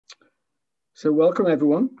So welcome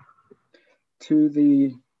everyone to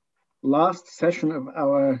the last session of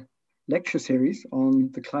our lecture series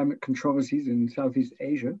on the climate controversies in Southeast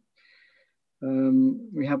Asia.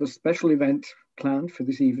 We have a special event planned for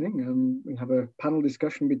this evening. We have a panel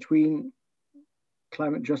discussion between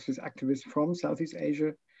climate justice activists from Southeast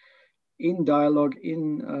Asia in dialogue,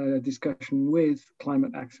 in discussion with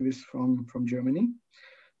climate activists from Germany.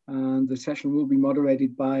 And the session will be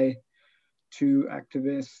moderated by two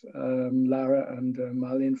activists, Lara and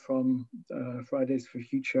Malin from Fridays for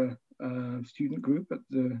Future student group at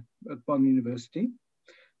Bonn University.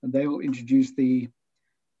 And they will introduce the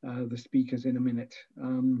speakers in a minute.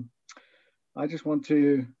 I just want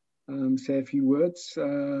to say a few words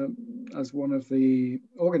as one of the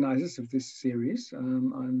organizers of this series.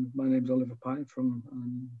 My name's Oliver Pine from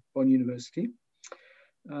Bonn University.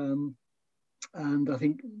 And I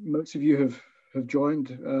think most of you have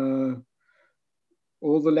joined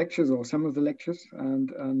all the lectures or some of the lectures.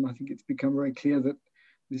 And I think it's become very clear that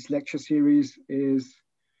this lecture series is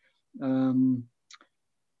the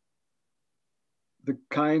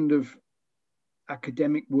kind of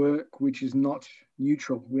academic work which is not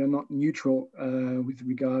neutral. We are not neutral with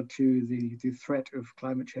regard to the threat of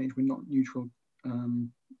climate change. We're not neutral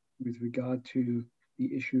with regard to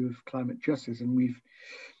the issue of climate justice. And we've,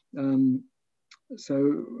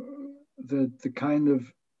 so the kind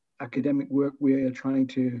of academic work we are trying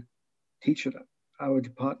to teach at our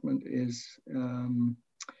department is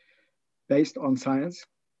based on science,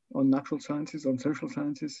 on natural sciences, on social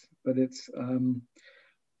sciences, but it's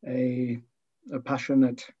a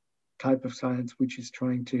passionate type of science which is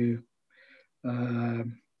trying to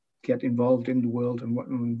get involved in the world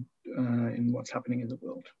and in what's happening in the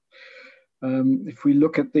world. If we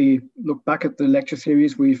look back at the lecture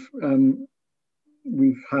series, we've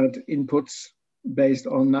had inputs based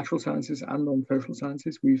on natural sciences and on social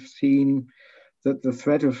sciences. We've seen that the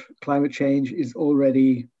threat of climate change is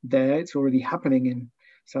already there. It's already happening in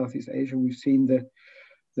Southeast Asia. We've seen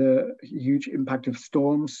the huge impact of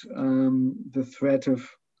storms, the threat of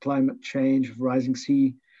climate change, of rising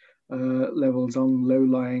sea levels on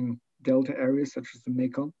low-lying delta areas such as the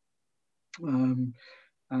Mekong. And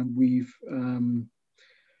we've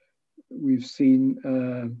seen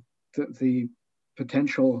that the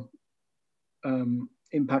potential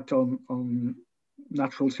impact on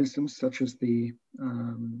natural systems such as the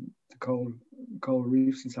coral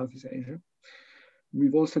reefs in Southeast Asia.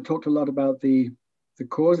 We've also talked a lot about the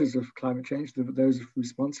causes of climate change, those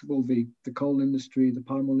responsible, the coal industry, the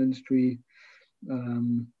palm oil industry,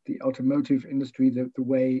 the automotive industry, the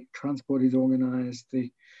way transport is organized,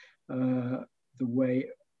 the way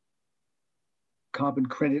carbon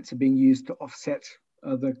credits are being used to offset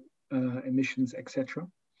other emissions, etc.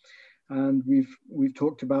 And we've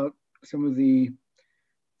talked about some of the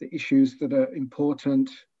issues that are important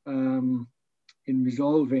in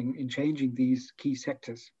resolving, in changing these key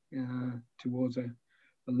sectors towards a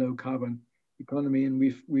low carbon economy. And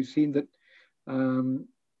we've seen that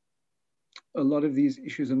a lot of these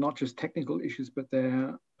issues are not just technical issues, but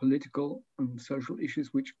they're political and social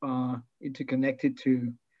issues which are interconnected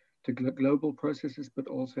to global processes, but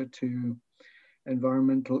also to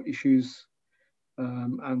environmental issues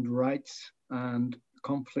and rights and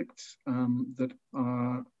conflicts that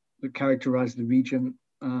characterize the region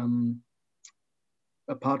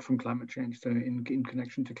apart from climate change, so in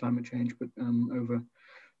connection to climate change, but over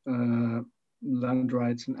land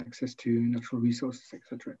rights and access to natural resources,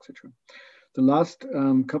 etc., etc. The last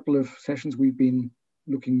couple of sessions we've been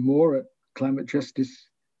looking more at climate justice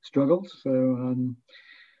struggles, so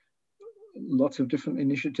lots of different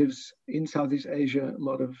initiatives in Southeast Asia, a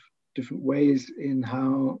lot of different ways in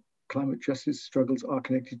how climate justice struggles are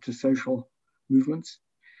connected to social movements.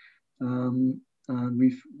 And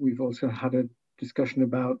we've also had a discussion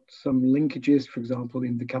about some linkages, for example,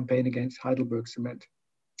 in the campaign against Heidelberg cement.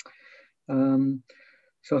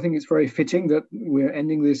 So I think it's very fitting that we're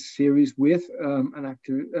ending this series with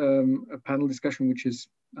a panel discussion, which is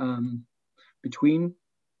between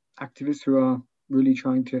activists who are really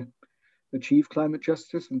trying to achieve climate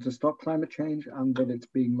justice and to stop climate change, and that it's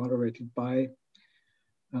being moderated by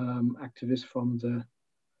activists from the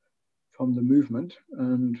movement.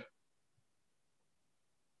 And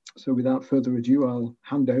so without further ado, I'll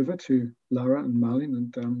hand over to Lara and Malin,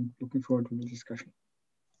 and I'm looking forward to the discussion.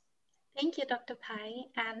 Thank you, Dr. Pai,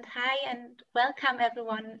 and hi and welcome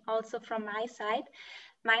everyone also from my side.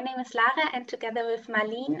 My name is Lara, and together with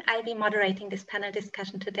Malin, I'll be moderating this panel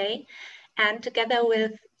discussion today. And together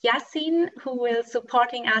with Yassin, who will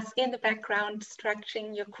supporting us in the background,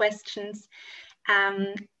 structuring your questions,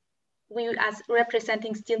 we as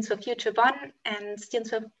representing Students for Future Bonn, and Students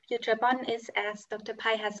for Future Bonn is, as Dr.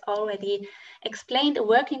 Pai has already explained, a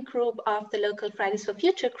working group of the local Fridays for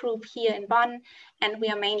Future group here in Bonn, and we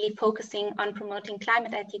are mainly focusing on promoting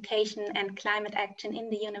climate education and climate action in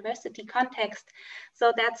the university context.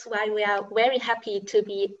 So that's why we are very happy to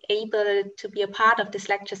be able to be a part of this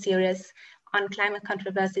lecture series on climate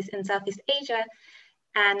controversies in Southeast Asia.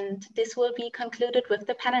 And this will be concluded with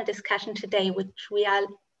the panel discussion today, which we are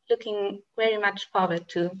looking very much forward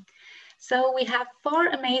to. So we have 4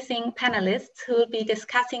 amazing panelists who will be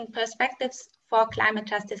discussing perspectives for climate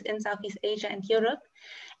justice in Southeast Asia and Europe.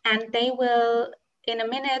 And they will, in a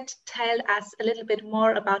minute, tell us a little bit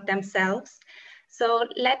more about themselves. So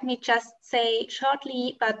let me just say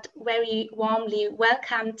shortly, but very warmly,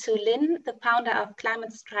 welcome to Lynn, the founder of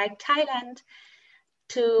Climate Strike Thailand,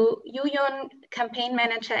 to Yuyun, campaign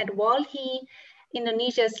manager at Walhi,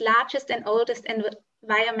 Indonesia's largest and oldest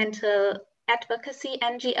environmental advocacy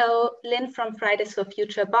NGO, Lynn from Fridays for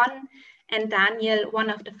Future Bonn, and Daniel, one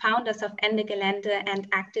of the founders of Ende, Gelände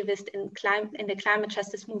and activist in the climate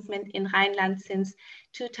justice movement in Rhineland since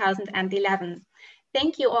 2011.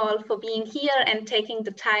 Thank you all for being here and taking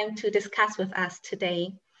the time to discuss with us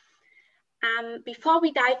today. Before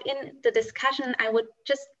we dive in the discussion, I would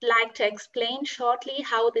just like to explain shortly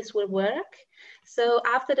how this will work. So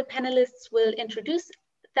after the panelists will introduce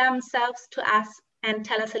themselves to us and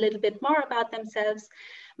tell us a little bit more about themselves,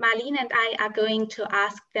 Malin and I are going to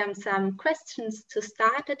ask them some questions to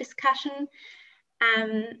start the discussion.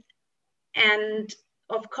 And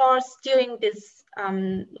of course, during this,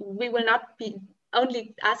 we will not be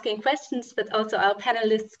only asking questions, but also our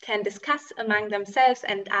panelists can discuss among themselves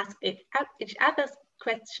and ask each other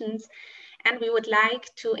questions. And we would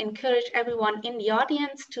like to encourage everyone in the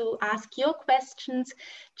audience to ask your questions.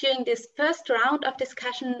 During this first round of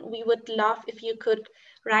discussion, we would love if you could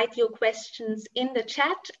write your questions in the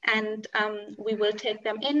chat, and we will take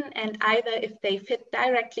them in, and either if they fit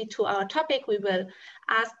directly to our topic, we will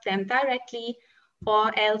ask them directly,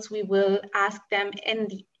 or else we will ask them in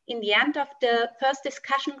the end of the first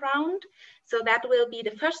discussion round. So that will be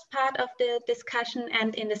the first part of the discussion.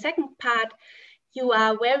 And in the second part, you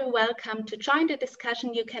are very welcome to join the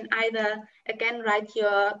discussion. You can either, again, write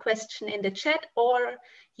your question in the chat, or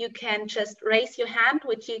you can just raise your hand,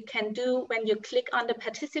 which you can do when you click on the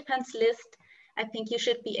participants list. I think you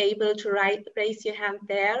should be able to raise your hand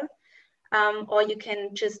there. Or you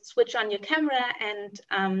can just switch on your camera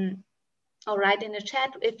and or write in the chat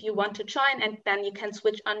if you want to join, and then you can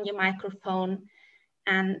switch on your microphone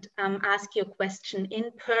and ask your question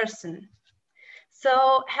in person.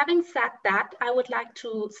 So having said that, I would like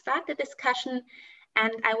to start the discussion,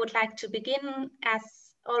 and I would like to begin, as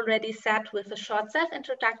already said, with a short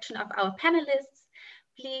self-introduction of our panelists.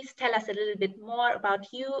 Please tell us a little bit more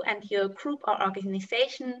about you and your group or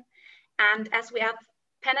organization. And as we have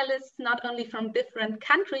panelists not only from different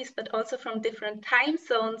countries, but also from different time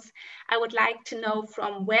zones, I would like to know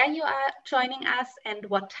from where you are joining us and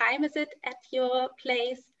what time is it at your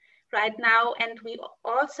place right now. And we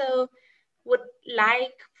also would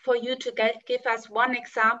like for you to give us one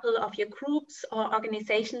example of your groups or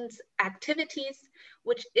organizations' activities,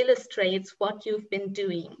 which illustrates what you've been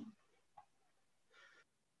doing.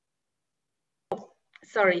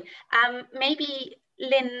 Sorry, maybe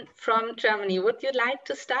Lynn from Germany, would you like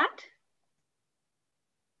to start?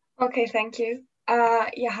 Okay, thank you.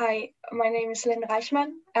 Yeah, hi, my name is Lynn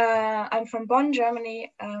Reichmann. I'm from Bonn,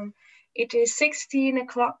 Germany. It is 16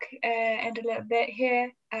 o'clock and a little bit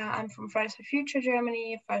here. I'm from Fridays for Future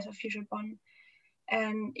Germany, Fridays for Future Bonn.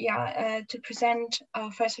 And yeah, to present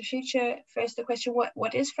Fridays for Future, first the question,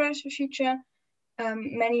 what is Fridays for Future?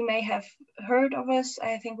 Many may have heard of us.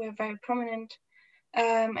 I think we're very prominent.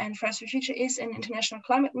 And Fridays for Future is an international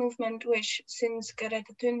climate movement which, since Greta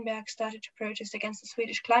Thunberg started to protest against the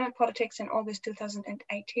Swedish climate politics in August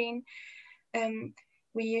 2018,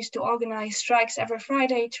 we used to organize strikes every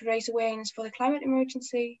Friday to raise awareness for the climate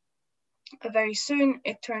emergency. But very soon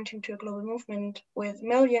it turned into a global movement with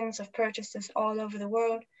millions of protesters all over the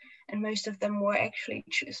world, and most of them were actually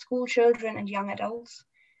school children and young adults.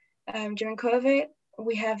 During COVID,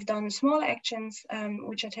 we have done small actions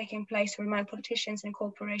which are taking place to remind politicians and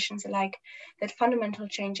corporations alike that fundamental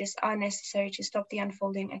changes are necessary to stop the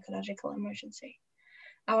unfolding ecological emergency.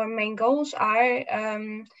 Our main goals are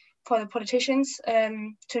for the politicians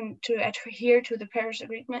to adhere to the Paris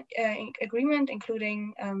Agreement,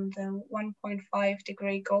 including the 1.5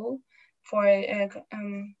 degree goal for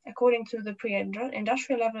according to the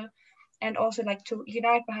pre-industrial level, and also like to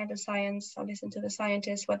unite behind the science, or listen to the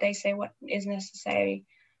scientists, what they say, what is necessary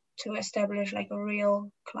to establish like a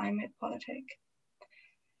real climate politic.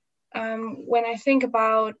 When I think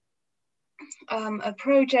about a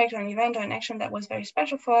project or an event or an action that was very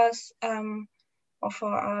special for us, or for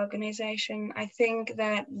our organization, I think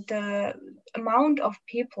that the amount of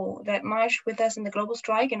people that marched with us in the global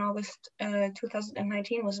strike in August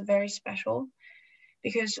 2019 was very special,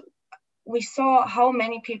 because we saw how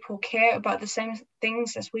many people care about the same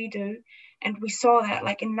things as we do, and we saw that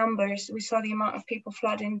like in numbers. We saw the amount of people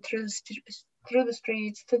flooding through the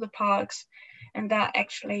streets, through the parks, and that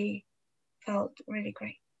actually felt really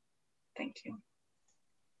great. Thank you.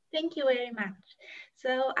 Thank you very much.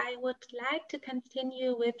 So I would like to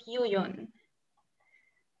continue with Yuyun.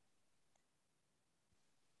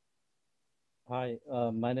 Hi,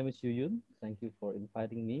 my name is Yuyun. Thank you for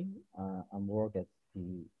inviting me. I'm work at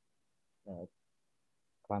the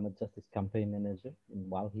Climate Justice Campaign Manager in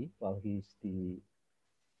Walhi. Walhi is the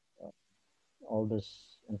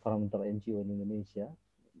oldest environmental NGO in Indonesia.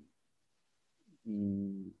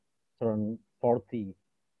 We turned 40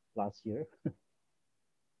 last year.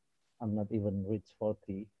 I'm not even reached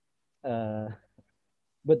 40.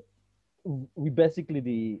 But we basically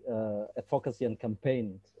the advocacy and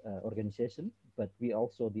campaign organization, but we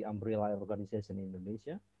also the umbrella organization in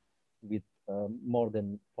Indonesia with more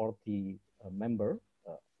than 40 member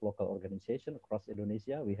local organization across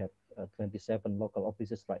Indonesia. We have 27 local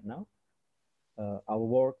offices right now. Our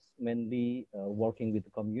works mainly working with the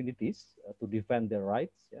communities to defend their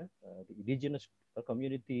rights, the indigenous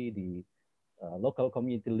community, the local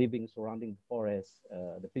community living surrounding the forest,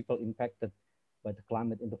 the people impacted by the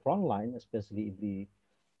climate in the front line, especially in the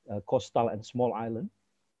coastal and small island.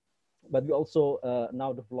 But we also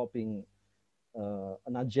now developing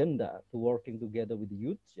an agenda to working together with the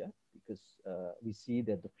youth, because we see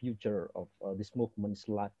that the future of this movement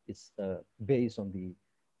is based on the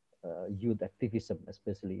youth activism,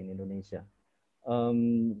 especially in Indonesia.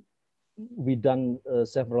 We done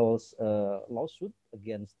several lawsuits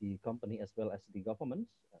against the company as well as the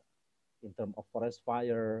governments in terms of forest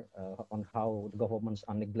fire, on how the governments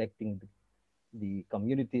are neglecting the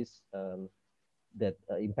communities that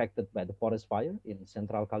impacted by the forest fire in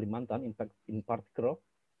Central Kalimantan. In fact, in particular,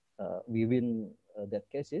 we win that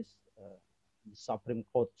cases. The Supreme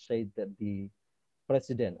Court said that the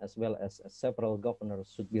president as well as several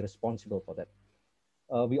governors should be responsible for that.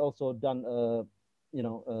 We also done,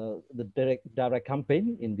 the direct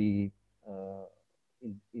campaign in the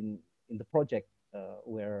in the project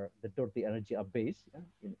where the dirty energy are based,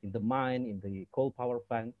 in the mine, in the coal power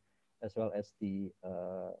plant, as well as the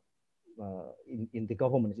in the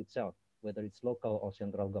government itself, whether it's local or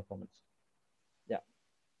central governments. Yeah.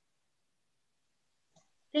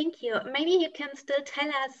 Thank you. Maybe you can still tell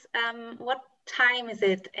us what time is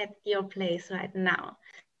it at your place right now?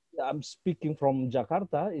 I'm speaking from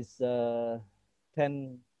Jakarta. It's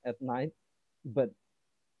 10 at night, but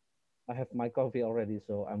I have my coffee already,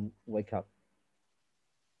 so I'm wake up.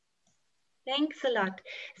 Thanks a lot.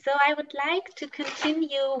 So I would like to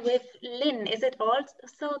continue with Lynn. Is it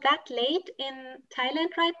also that late in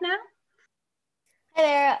Thailand right now? Hi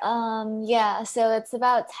there. Yeah, so it's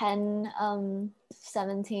about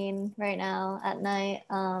 10:17 right now at night.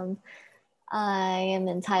 I am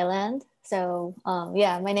in Thailand. So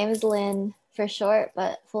yeah, my name is Lynn for short,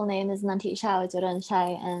 but full name is Nanti Chao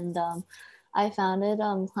Jodanchai, and I founded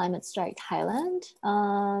Climate Strike Thailand,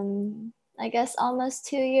 I guess almost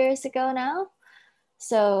 2 years ago now.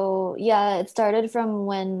 So yeah, it started from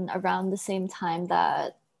when around the same time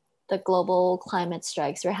that the global climate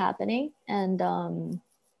strikes were happening. And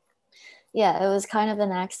yeah, it was kind of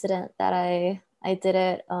an accident that I did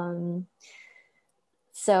it.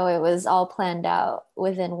 So it was all planned out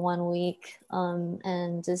within 1 week,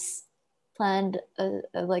 and just planned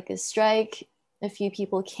like a strike. A few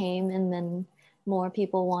people came, and then more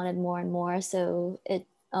people wanted more and more. So it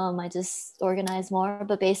I just organized more.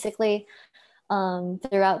 But basically,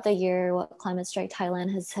 throughout the year, what Climate Strike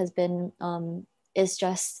Thailand has been is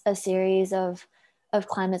just a series of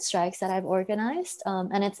climate strikes that I've organized,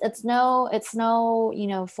 and it's no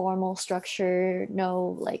formal structure,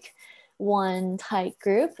 no like one tight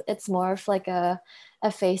group. It's more of like a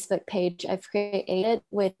Facebook page I've created,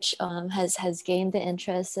 which has gained the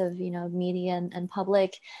interest of media and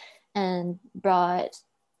public, and brought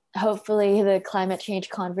hopefully the climate change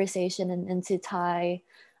conversation into Thai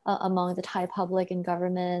among the Thai public and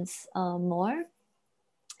governments more.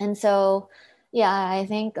 And so yeah, I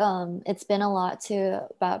think it's been a lot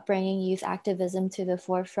about bringing youth activism to the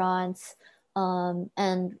forefront,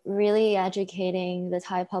 and really educating the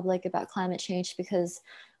Thai public about climate change, because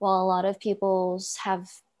while a lot of people have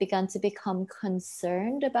begun to become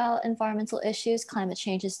concerned about environmental issues, climate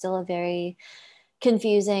change is still a very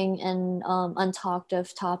confusing and untalked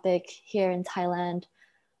of topic here in Thailand.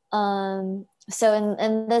 So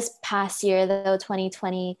in this past year, though,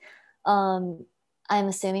 2020, I'm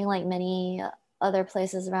assuming like many other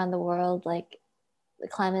places around the world, like the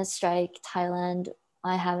climate strike, Thailand,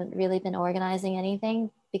 I haven't really been organizing anything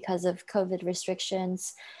because of COVID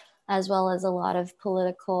restrictions, as well as a lot of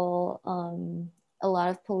political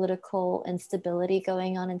instability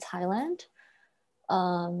going on in Thailand,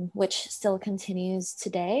 which still continues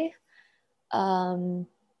today. But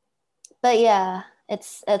yeah,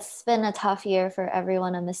 it's been a tough year for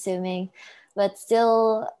everyone, I'm assuming, but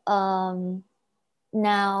still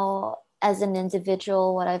now as an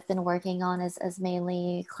individual, what I've been working on is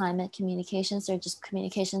mainly climate communications, or just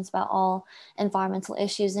communications about all environmental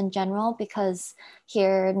issues in general, because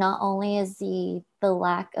here not only is the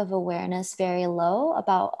lack of awareness very low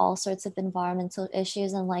about all sorts of environmental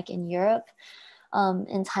issues, and like in Europe,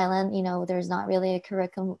 in Thailand, you know, there's not really a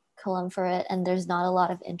curriculum for it, and there's not a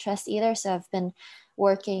lot of interest either. So I've been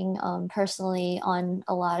working personally on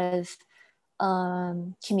a lot of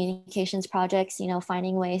communications projects, you know,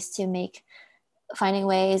 finding ways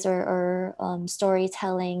or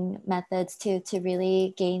storytelling methods to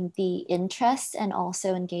really gain the interest and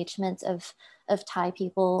also engagement of Thai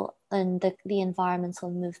people in the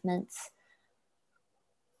environmental movements.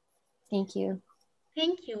 Thank you.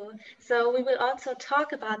 Thank you. So we will also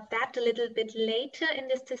talk about that a little bit later in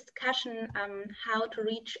this discussion, how to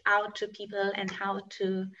reach out to people and how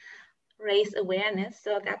to raise awareness.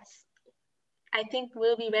 So that's, I think,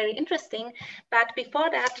 will be very interesting. But before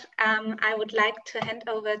that, I would like to hand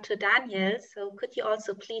over to Daniel. So could you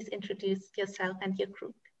also please introduce yourself and your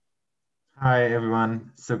group? Hi,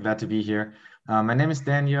 everyone. So glad to be here. My name is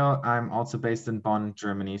Daniel. I'm also based in Bonn,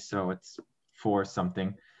 Germany. So it's 4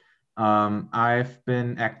 something. I've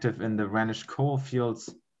been active in the Rhenish coal fields,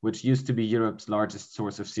 which used to be Europe's largest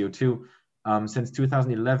source of CO2, since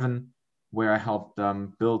 2011, where I helped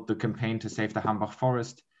build the campaign to save the Hambach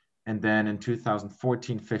forest. And then in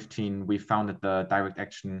 2014-15, we founded the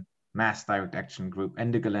mass direct action group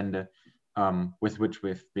Ende, Gelände, with which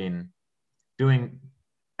we've been doing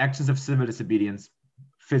actions of civil disobedience,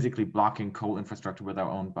 physically blocking coal infrastructure with our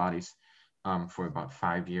own bodies for about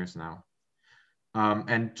 5 years now.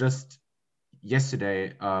 And just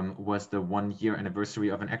yesterday was the 1-year anniversary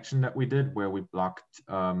of an action that we did where we blocked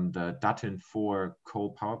the Datteln 4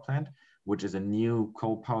 coal power plant, which is a new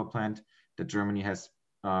coal power plant that Germany has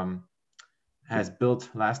built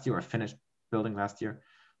last year, or finished building last year.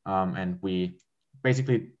 And we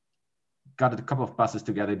basically got a couple of buses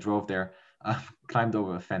together, drove there, climbed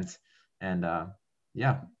over a fence, and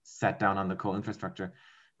sat down on the coal infrastructure.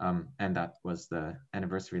 And that was the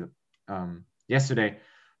anniversary yesterday.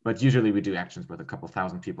 But usually we do actions with a couple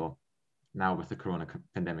thousand people. Now with the corona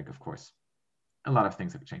pandemic, of course, a lot of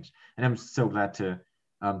things have changed. And I'm so glad to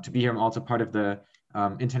be here. I'm also part of the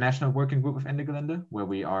international working group of Ende Gelände, where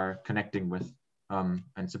we are connecting with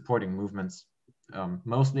and supporting movements,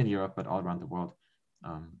 mostly in Europe, but all around the world.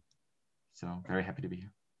 So very happy to be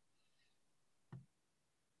here.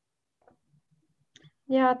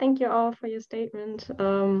 Yeah, thank you all for your statement.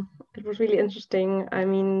 It was really interesting. I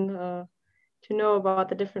mean, to know about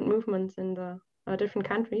the different movements in the different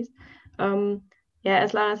countries. Yeah,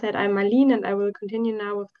 as Lara said, I'm Malin, and I will continue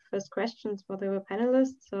now with the first questions for the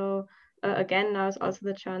panelists. So again, now is also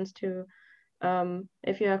the chance to,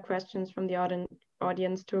 if you have questions from the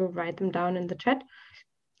audience, to write them down in the chat.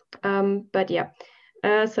 But yeah,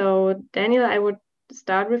 so Daniel, I would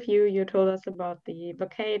start with you. You told us about the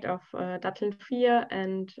blockade of Datteln 4,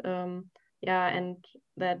 and and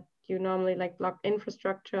that you normally like block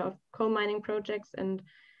infrastructure of coal mining projects. And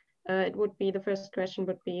it would be, the first question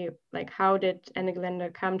would be like, how did Ende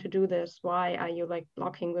Gelände come to do this? Why are you like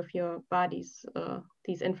blocking with your bodies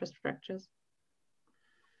these infrastructures?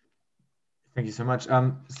 Thank you so much.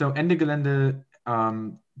 So Ende Gelände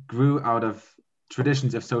grew out of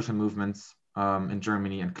traditions of social movements in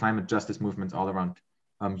Germany and climate justice movements all around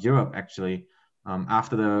Europe, actually.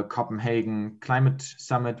 After the Copenhagen Climate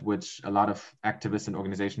Summit, which a lot of activists and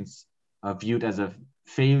organizations viewed as a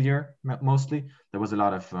failure, mostly, there was a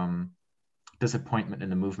lot of disappointment in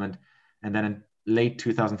the movement. And then in late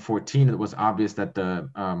 2014, it was obvious that the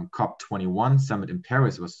COP21 summit in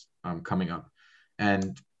Paris was coming up.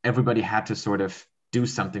 And everybody had to sort of do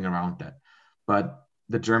something around that. But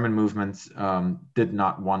the German movements did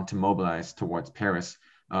not want to mobilize towards Paris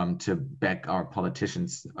to beg our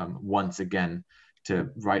politicians once again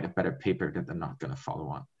to write a better paper that they're not going to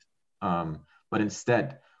follow on. But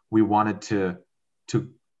instead, we wanted to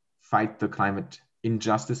fight the climate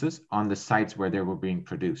injustices on the sites where they were being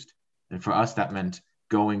produced. And for us, that meant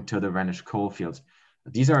going to the Rhenish coal fields.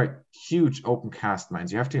 These are huge open cast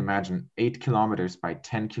mines. You have to imagine 8 kilometers by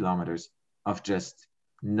 10 kilometers of just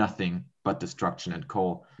nothing but destruction and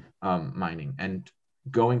coal mining. And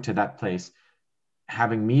going to that place,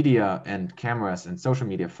 having media and cameras and social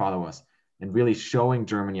media follow us, and really showing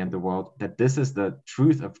Germany and the world that this is the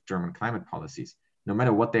truth of German climate policies, no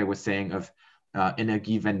matter what they were saying of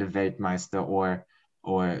Energiewende Weltmeister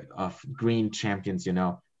or of green champions, you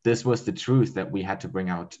know, this was the truth that we had to bring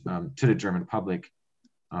out to the German public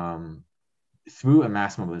through a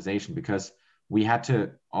mass mobilization, because we had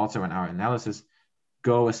to also in our analysis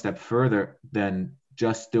go a step further than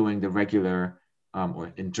just doing the regular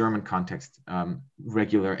or in German context,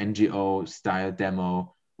 regular NGO style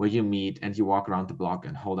demo where you meet and you walk around the block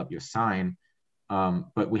and hold up your sign.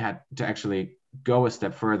 But we had to actually go a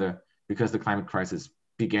step further because the climate crisis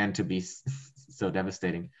began to be so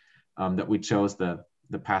devastating that we chose the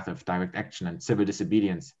path of direct action and civil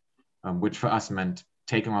disobedience, which for us meant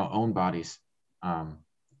taking our own bodies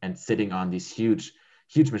and sitting on these huge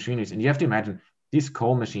machineries. And you have to imagine, these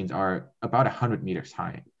coal machines are about 100 meters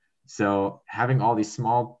high. So having all these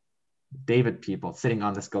small David people sitting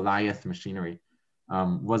on this Goliath machinery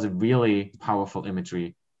was a really powerful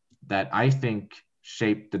imagery that I think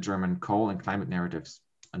shaped the German coal and climate narratives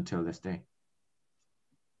until this day.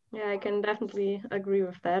 Yeah, I can definitely agree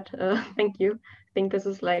with that. Thank you. I think this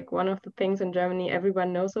is like one of the things in Germany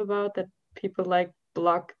everyone knows about, that people like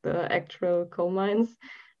block the actual coal mines.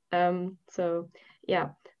 So yeah,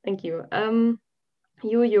 thank you.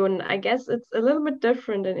 Yuyun, I guess it's a little bit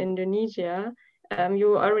different in Indonesia.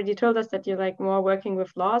 You already told us that you're like more working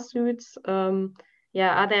with lawsuits.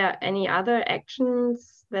 Yeah, are there any other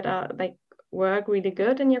actions that are like work really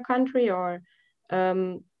good in your country, or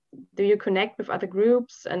do you connect with other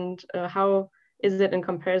groups, and how is it in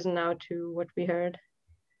comparison now to what we heard?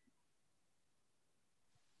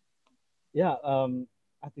 Yeah,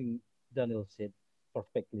 I think Daniel said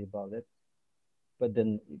perfectly about it. But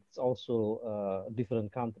then it's also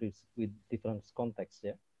different countries with different contexts.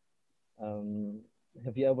 Yeah.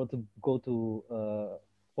 Have you ever to go to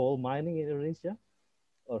coal mining in Indonesia,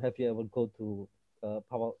 or have you ever go to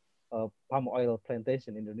palm oil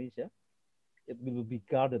plantation in Indonesia? It will be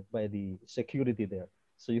guarded by the security there.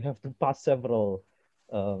 So you have to pass several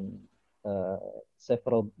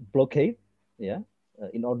blockade, yeah,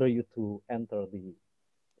 in order you to enter the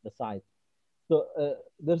site. So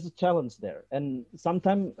there's a challenge there, and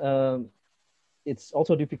sometimes it's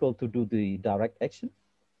also difficult to do the direct action.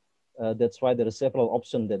 That's why there are several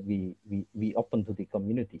options that we open to the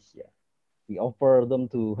communities. Yeah, we offer them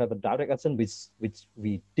to have a direct action, which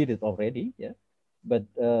we did it already. Yeah, but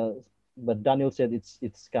Daniel said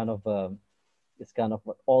it's kind of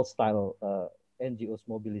all style NGOs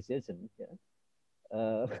mobilization.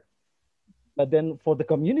 Yeah. But then for the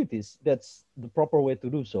communities, that's the proper way to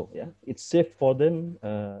do so. Yeah, it's safe for them,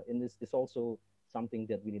 and it's also something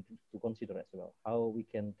that we need to consider as well. How we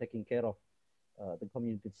can taking care of the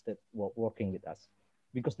communities that were working with us,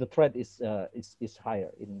 because the threat is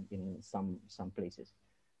higher in some places.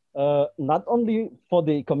 Not only for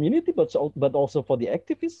the community, but also for the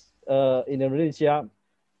activists in Indonesia.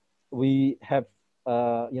 We have,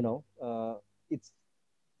 it's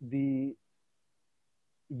the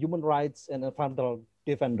human rights and environmental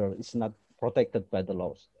defender is not protected by the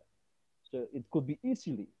laws. So it could be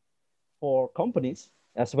easily for companies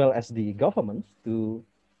as well as the government to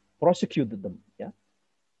prosecute them. Yeah.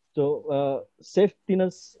 So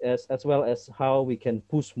safetiness as well as how we can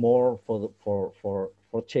push more for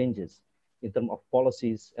changes in terms of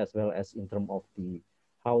policies, as well as in terms of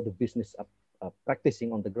how the business are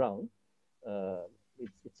practicing on the ground.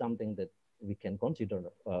 It's something that we can consider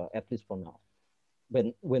at least for now.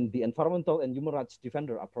 When the environmental and human rights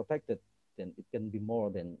defender are protected, then it can be more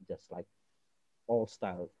than just like all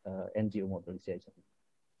style NGO mobilization.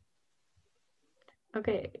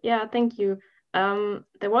 Okay, yeah, thank you.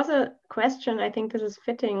 There was a question, I think this is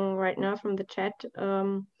fitting right now from the chat,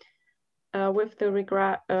 with the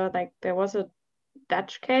regret, like there was a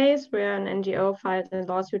Dutch case where an NGO filed a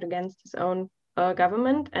lawsuit against its own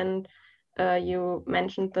government, and you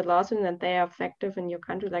mentioned the lawsuit and that they are effective in your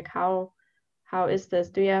country. Like how is this?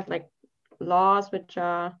 Do you have like laws which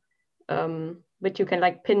are which you can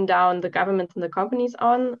like pin down the governments and the companies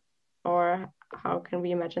on, or how can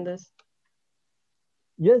we imagine this?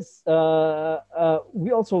 Yes,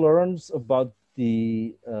 we also learned about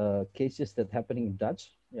the cases that happening in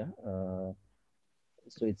Dutch. Yeah,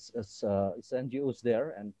 so it's NGOs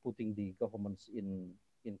there and putting the governments in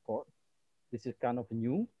court. This is kind of a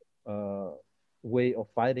new way of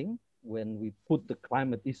fighting when we put the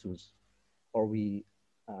climate issues, or we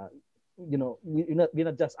we're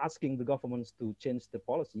not just asking the governments to change the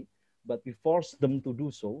policy, but we force them to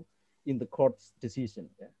do so in the court's decision.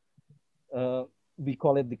 Yeah? We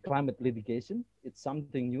call it the climate litigation. It's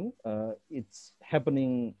something new. It's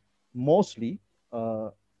happening mostly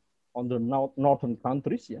on the northern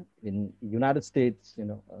countries. Yeah, in United States,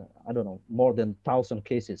 I don't know, more than 1,000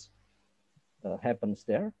 cases happens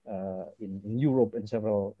there. In Europe and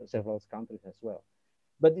several countries as well.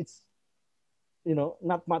 But it's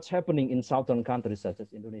not much happening in southern countries such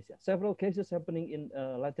as Indonesia. Several cases happening in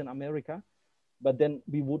Latin America. But then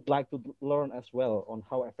we would like to learn as well on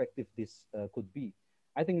how effective this could be.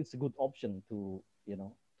 I think it's a good option to,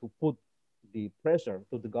 to put the pressure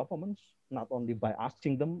to the governments, not only by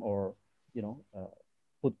asking them or,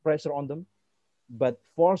 put pressure on them, but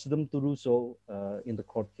force them to do so in the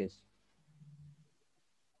court case.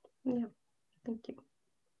 Yeah, thank you.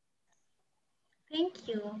 Thank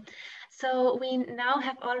you. So we now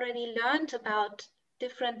have already learned about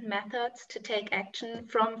different methods to take action,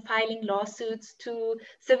 from filing lawsuits to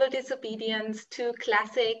civil disobedience to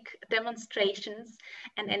classic demonstrations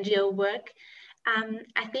and NGO work.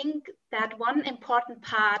 I think that one important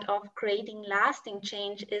part of creating lasting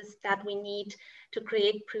change is that we need to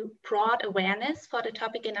create broad awareness for the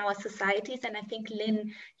topic in our societies. And I think,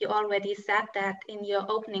 Lynn, you already said that in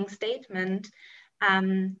your opening statement,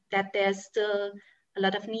 that there's still a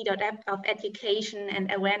lot of need of education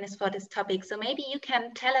and awareness for this topic. So maybe you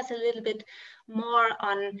can tell us a little bit more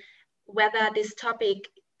on whether this topic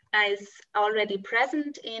is already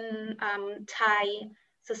present in Thai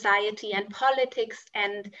society and politics,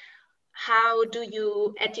 and how do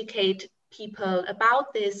you educate people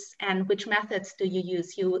about this, and which methods do you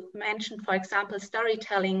use? You mentioned, for example,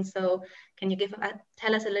 storytelling. So can you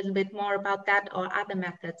tell us a little bit more about that, or other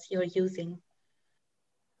methods you're using?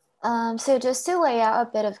 So just to lay out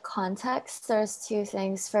a bit of context, there's two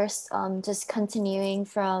things. First, just continuing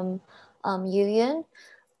from Yuyun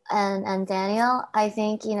and Daniel, I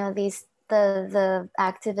think, the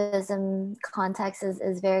activism context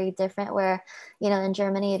is very different, where, in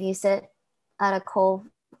Germany, if you sit at a coal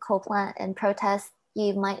plant and protest,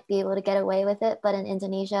 you might be able to get away with it. But in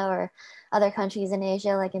Indonesia or other countries in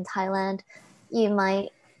Asia, like in Thailand, you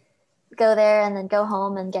might go there and then go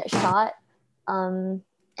home and get shot.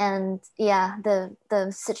 And yeah,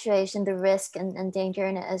 the situation, the risk and danger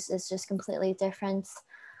in it is just completely different.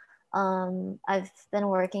 I've been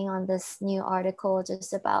working on this new article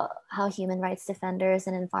just about how human rights defenders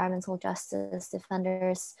and environmental justice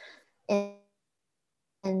defenders in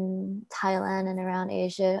Thailand and around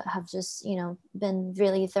Asia have just, been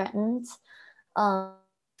really threatened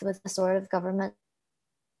with the sort of government.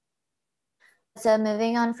 So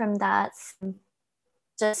moving on from that,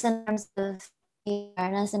 just in terms of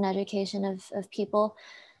awareness and education of people,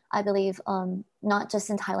 I believe not just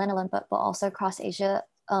in Thailand alone, but also across Asia,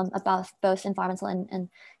 about both environmental and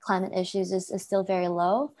climate issues is still very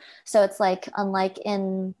low. So it's like, unlike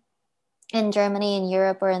in Germany, in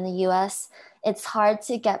Europe, or in the US, it's hard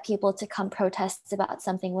to get people to come protest about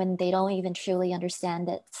something when they don't even truly understand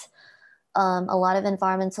it. A lot of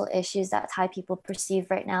environmental issues that Thai people perceive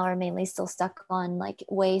right now are mainly still stuck on like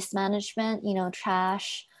waste management,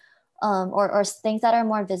 trash, or things that are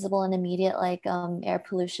more visible and immediate, like air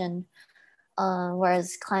pollution.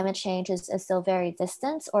 Whereas climate change is still very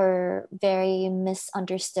distant or very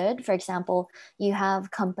misunderstood. For example, you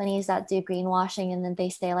have companies that do greenwashing, and then they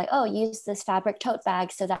say like, oh, use this fabric tote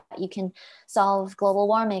bag so that you can solve global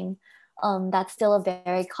warming. That's still a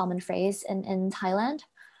very common phrase in Thailand.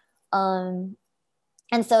 And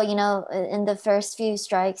so, in the first few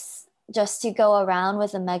strikes, just to go around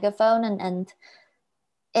with a megaphone and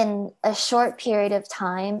in a short period of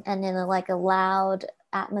time and in a loud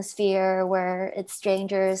atmosphere where it's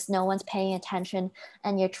strangers, no one's paying attention,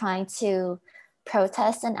 and you're trying to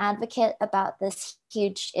protest and advocate about this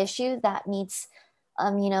huge issue that needs,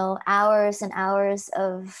 hours and hours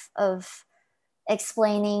of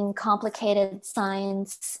explaining complicated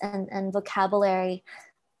science and vocabulary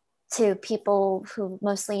to people who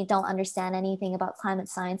mostly don't understand anything about climate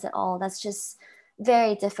science at all. That's just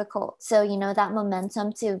very difficult. So, that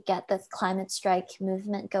momentum to get the climate strike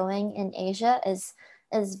movement going in Asia is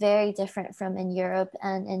very different from in Europe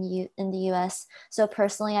and in the US. So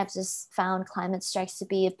personally, I've just found climate strikes to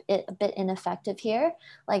be a bit ineffective here.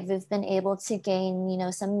 Like, we've been able to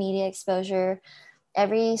gain, some media exposure.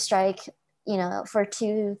 Every strike, for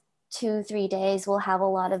 2-3 days, we'll have a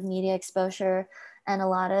lot of media exposure and a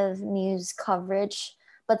lot of news coverage.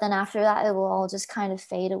 But then after that, it will all just kind of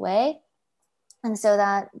fade away. And so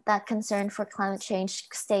that concern for climate change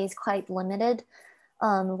stays quite limited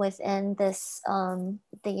within this, the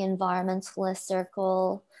environmentalist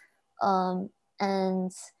circle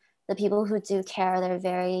And the people who do care, they're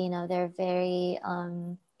very, they're very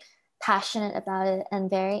passionate about it and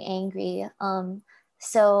very angry.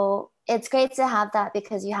 So it's great to have that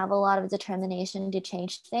because you have a lot of determination to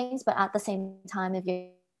change things. But at the same time, if you're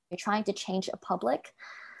trying to change a public,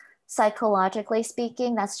 psychologically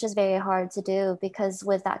speaking, that's just very hard to do, because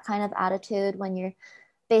with that kind of attitude, when you're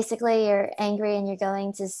angry and you're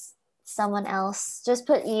going to someone else, just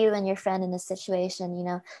put you and your friend in a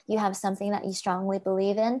situation, you have something that you strongly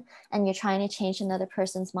believe in and you're trying to change another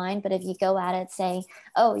person's mind. But if you go at it saying,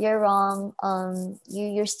 oh, you're wrong,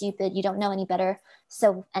 you're stupid, you don't know any better,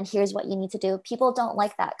 so, and here's what you need to do, people don't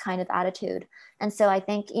like that kind of attitude. And so I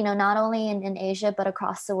think, not only in Asia, but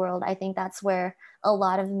across the world, I think that's where a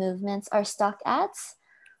lot of movements are stuck at.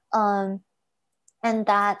 And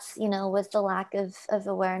that's, with the lack of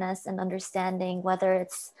awareness and understanding, whether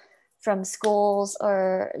it's from schools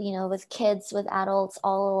or, with kids, with adults,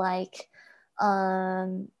 all alike,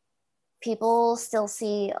 people still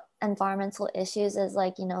see environmental issues as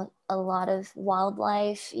like, a lot of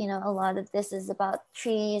wildlife, a lot of this is about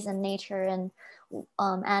trees and nature and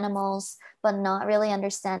animals, but not really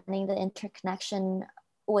understanding the interconnection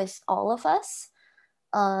with all of us.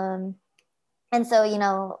 And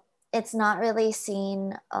so, it's not really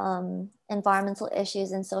seen, environmental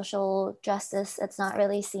issues and social justice, it's not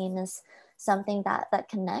really seen as something that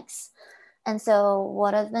connects. And so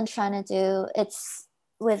what I've been trying to do, it's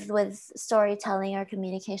with storytelling or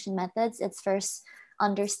communication methods, it's first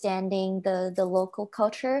understanding the local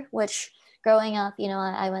culture, which growing up,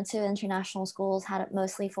 I went to international schools, had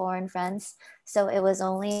mostly foreign friends. So it was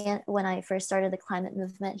only when I first started the climate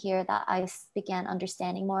movement here that I began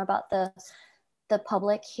understanding more about the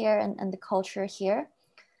public here and the culture here,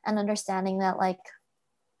 and understanding that like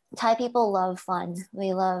Thai people love fun.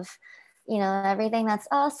 We love, everything that's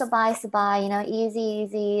sabai,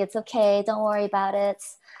 easy, it's okay, don't worry about it.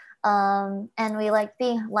 And we like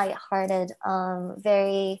being lighthearted,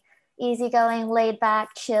 very easygoing, laid back,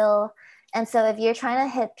 chill. And so if you're trying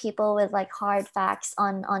to hit people with like hard facts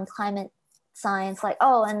on climate science, like,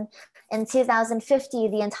 oh, and in 2050,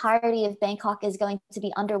 the entirety of Bangkok is going to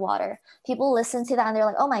be underwater. People listen to that and they're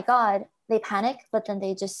like, oh my God, they panic, but then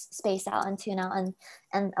they just space out and tune out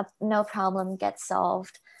and no problem gets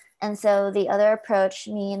solved. And so the other approach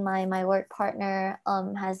me and my work partner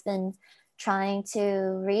has been trying to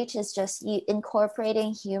reach is just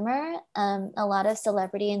incorporating humor, a lot of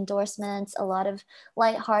celebrity endorsements, a lot of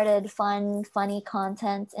lighthearted, funny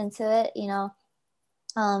content into it,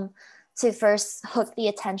 to first hook the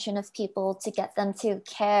attention of people, to get them to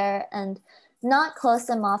care and not close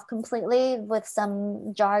them off completely with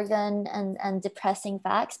some jargon and depressing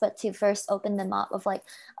facts, but to first open them up of like,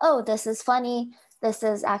 oh, this is funny. This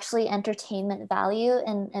is actually entertainment value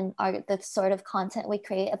in the sort of content we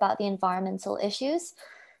create about the environmental issues,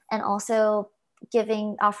 and also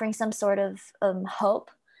offering some sort of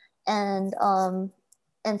hope and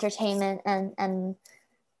entertainment and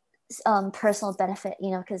personal benefit,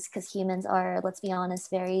 because humans are, let's be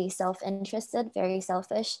honest, very self-interested, very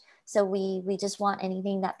selfish. So we just want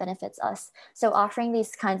anything that benefits us. So offering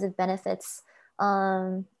these kinds of benefits,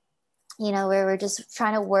 where we're just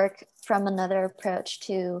trying to work from another approach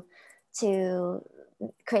to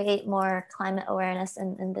create more climate awareness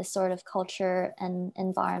in this sort of culture and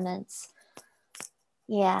environments.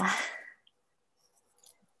 Yeah.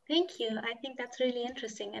 Thank you. I think that's really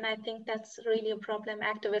interesting. And I think that's really a problem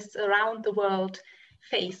activists around the world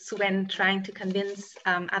face when trying to convince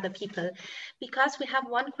other people. Because we have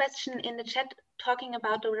one question in the chat talking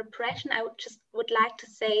about the repression, I would like to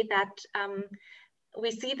say that we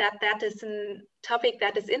see that is a topic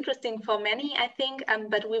that is interesting for many, I think,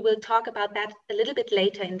 but we will talk about that a little bit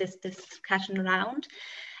later in this discussion round.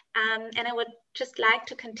 And I would just like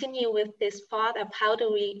to continue with this thought of how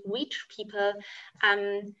do we reach people.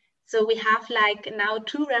 So we have like now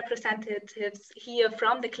 2 representatives here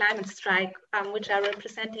from the climate strike, which are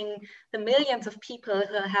representing the millions of people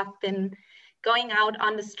who have been going out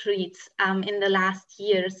on the streets in the last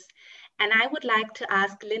years. And I would like to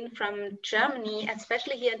ask Lynn from Germany,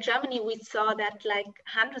 especially here in Germany, we saw that like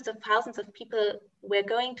hundreds of thousands of people were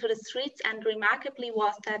going to the streets, and remarkably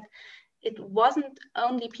was that it wasn't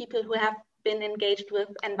only people who have been engaged with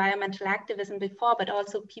environmental activism before, but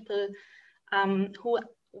also people who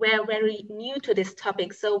were very new to this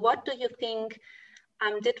topic. So what do you think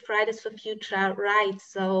did Fridays for Future right?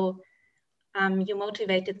 So you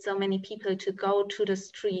motivated so many people to go to the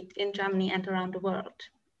street in Germany and around the world.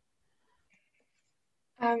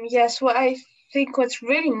 Yes, well, I think what's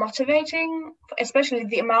really motivating, especially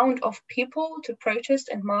the amount of people to protest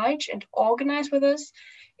and march and organize with us,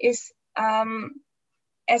 is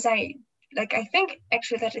as I think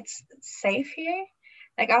actually that it's safe here.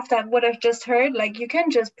 Like after what I've just heard, like you can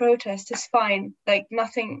just protest, it's fine. Like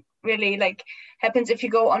nothing really like happens if you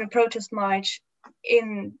go on a protest march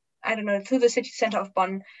in, I don't know, through the city center of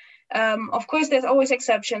Bonn. Of course, there's always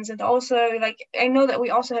exceptions, and also like I know that we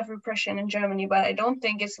also have repression in Germany, but I don't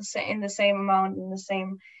think it's in the same amount, in the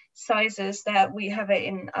same sizes that we have it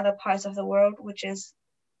in other parts of the world, which is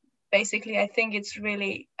basically, I think it's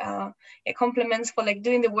really compliments for like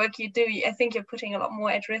doing the work you do. I think you're putting a lot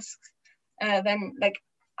more at risk than like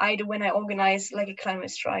I do when I organize like a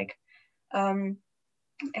climate strike.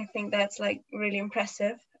 I think that's like really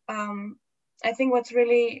impressive. I think what's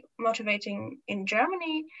really motivating in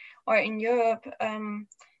Germany or in Europe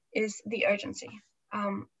is the urgency.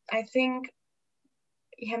 I think,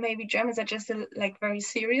 yeah, maybe Germans are just like very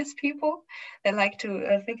serious people that like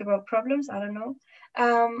to think about problems. I don't know.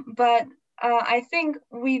 But I think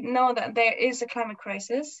we know that there is a climate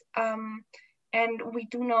crisis. And we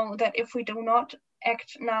do know that if we do not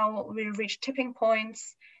act now, we'll reach tipping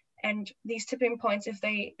points. And these tipping points, if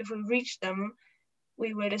we reach them,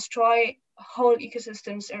 we will destroy whole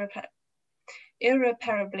ecosystems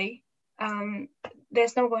irreparably.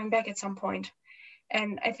 There's no going back at some point.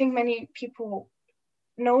 And I think many people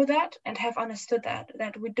know that and have understood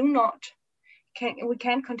that we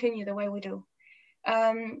can't continue the way we do.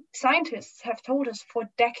 Scientists have told us for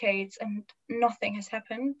decades and nothing has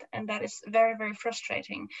happened, and that is very, very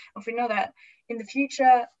frustrating. If we know that in the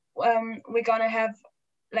future we're gonna have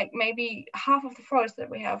like maybe half of the forest that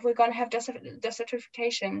we have, we're gonna have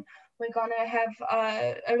desertification, we're gonna have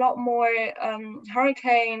a lot more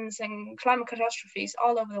hurricanes and climate catastrophes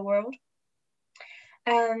all over the world,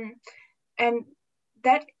 and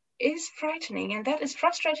that is frightening, and that is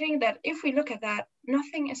frustrating, that if we look at that,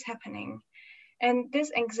 nothing is happening. And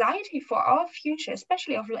this anxiety for our future,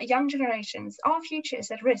 especially of young generations, our future is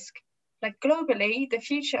at risk. Like globally, the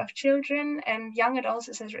future of children and young adults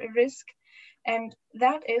is at risk. And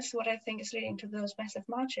that is what I think is leading to those massive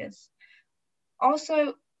marches.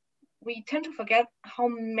 Also, we tend to forget how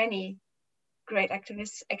many great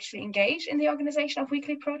activists actually engage in the organization of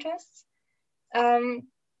weekly protests.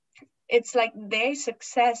 It's like their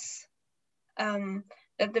success,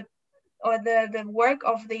 that the work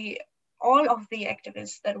of all of the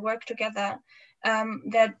activists that work together,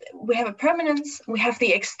 that we have a permanence, we have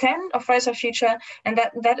the extent of Fridays for Future, and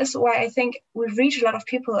that is why I think we reach a lot of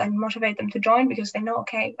people and motivate them to join, because they know,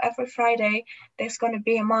 okay, every Friday there's going to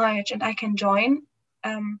be a march and I can join.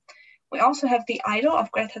 We also have the idol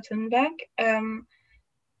of Greta Thunberg,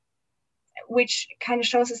 which kind of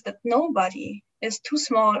shows us that nobody is too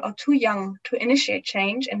small or too young to initiate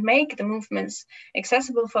change and make the movements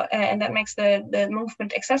accessible for, and that makes the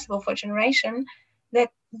movement accessible for a generation that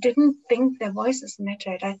didn't think their voices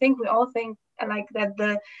mattered. I think we all think like that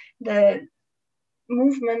the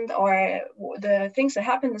movement or the things that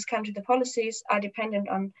happen in this country, the policies are dependent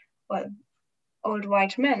on, well, old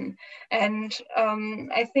white men. And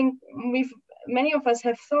I think many of us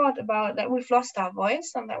have thought about that we've lost our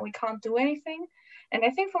voice and that we can't do anything. And I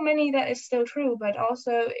think for many that is still true, but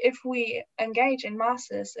also if we engage in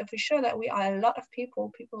masses, if we show that we are a lot of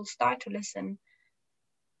people start to listen.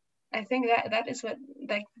 I think that is what,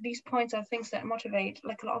 like, these points are things that motivate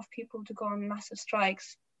like a lot of people to go on massive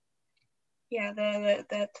strikes. Yeah,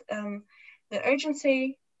 the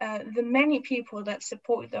urgency, the many people that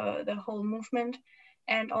support the whole movement,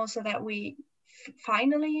 and also that we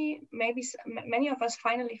finally, maybe many of us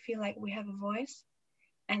finally feel like we have a voice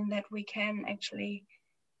and that we can actually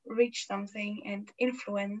reach something and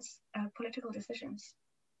influence political decisions.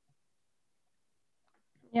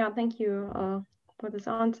 Yeah, thank you for this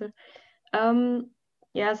answer.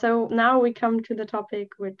 Yeah, so now we come to the topic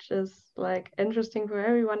which is like interesting for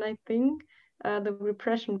everyone, I think, the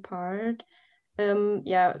repression part.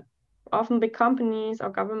 Yeah, often big companies or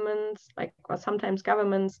governments, or sometimes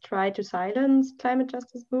governments, try to silence climate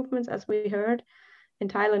justice movements, as we heard in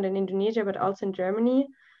Thailand and Indonesia, but also in Germany.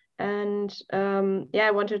 And yeah,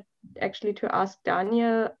 I wanted actually to ask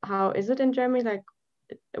Daniel, how is it in Germany? Like,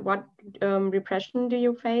 what repression do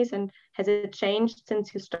you face, and has it changed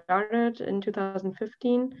since you started in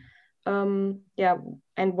 2015? Yeah,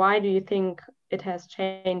 and why do you think it has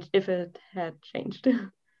changed, if it had changed?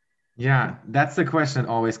 Yeah, that's the question that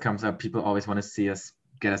always comes up. People always want to see us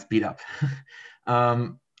get us beat up.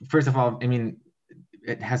 First of all, I mean,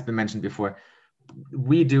 it has been mentioned before,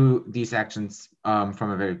 we do these actions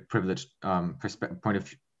from a very privileged point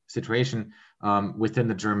of situation. Within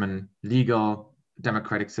the German legal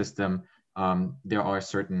democratic system, there are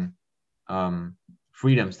certain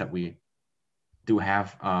freedoms that we do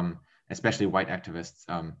have, especially white activists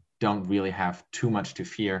don't really have too much to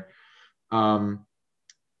fear.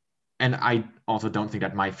 And I also don't think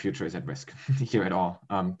that my future is at risk here at all.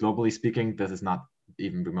 Globally speaking, this is not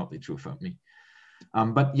even remotely true for me.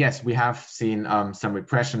 But yes, we have seen some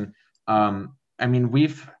repression. I mean,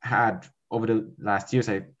 we've had over the last years,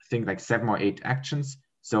 I think like 7 or 8 actions.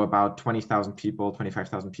 So about 20,000 people,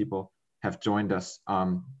 25,000 people have joined us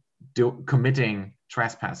committing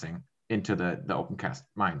trespassing into the open cast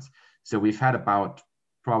mines. So we've had about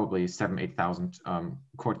probably 8,000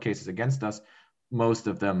 court cases against us. Most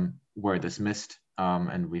of them were dismissed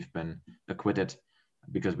and we've been acquitted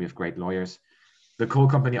because we have great lawyers. The coal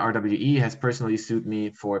company RWE has personally sued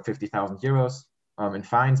me for 50,000 euros in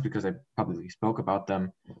fines because I publicly spoke about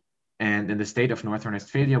them. And in the state of North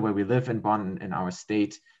Rhine-Westphalia, where we live in Bonn, in our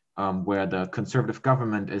state, where the conservative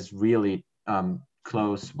government is really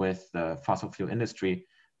close with the fossil fuel industry,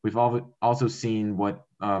 we've also seen what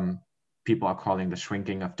people are calling the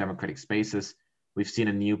shrinking of democratic spaces. We've seen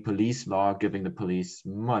a new police law giving the police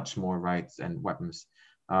much more rights and weapons.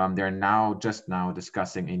 They're just now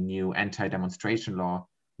discussing a new anti-demonstration law,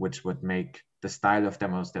 which would make the style of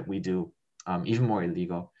demos that we do even more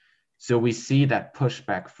illegal. So we see that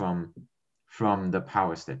pushback from the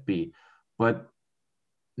powers that be. But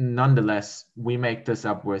nonetheless, we make this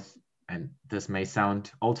up with, and this may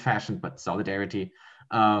sound old-fashioned, but solidarity,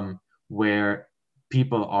 where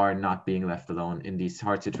people are not being left alone in these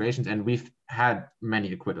hard situations. And we've had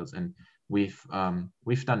many acquittals and we've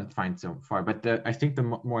done fine so far. But I think the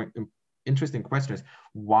more interesting question is,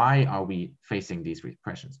 why are we facing these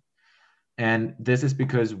repressions? And this is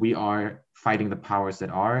because we are fighting the powers that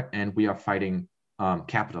are, and we are fighting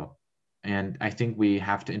capital. And I think we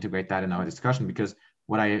have to integrate that in our discussion, because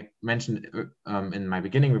what I mentioned in my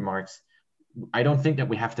beginning remarks, I don't think that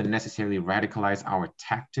we have to necessarily radicalize our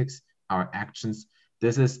tactics, our actions.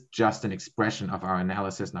 This is just an expression of our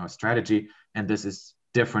analysis and our strategy. And this is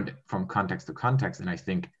different from context to context. And I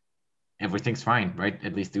think everything's fine, right?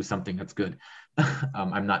 At least do something that's good.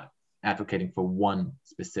 I'm not advocating for one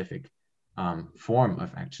specific form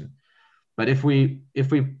of action. But if we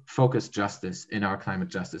focus justice in our climate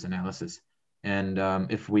justice analysis, and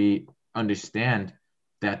if we understand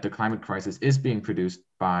that the climate crisis is being produced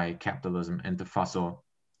by capitalism and the fossil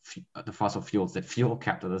fuels that fuel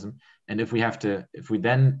capitalism, and if we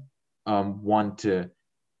then want to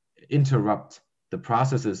interrupt the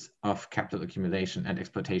processes of capital accumulation and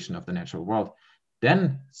exploitation of the natural world,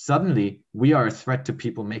 then suddenly we are a threat to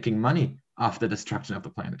people making money off the destruction of the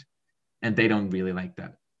planet. And they don't really like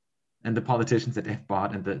that. And the politicians that they've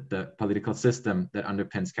bought and the political system that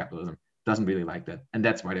underpins capitalism doesn't really like that. And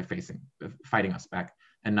that's why they're fighting us back,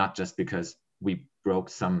 and not just because we broke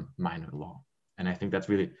some minor law. And I think that's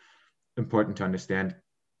really important to understand.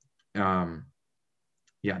 That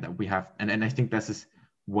we have, and I think this is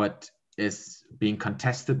what is being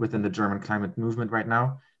contested within the German climate movement right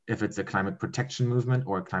now. If it's a climate protection movement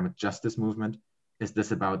or a climate justice movement, is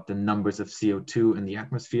this about the numbers of CO2 in the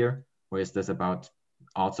atmosphere? Or is this about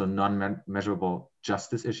also non-measurable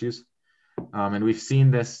justice issues? And we've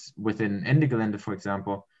seen this within Ende, Gelände, for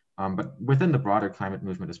example, but within the broader climate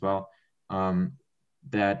movement as well,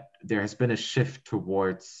 that there has been a shift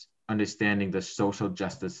towards understanding the social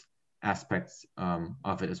justice aspects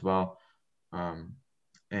of it as well.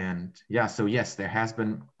 So yes, there has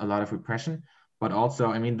been a lot of repression, but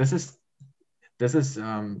also, I mean, this is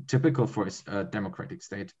typical for a democratic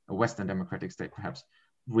state, a Western democratic state, perhaps,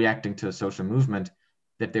 reacting to a social movement,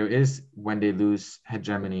 that there is, when they lose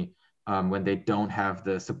hegemony, when they don't have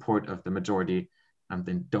the support of the majority,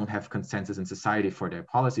 then don't have consensus in society for their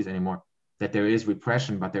policies anymore, that there is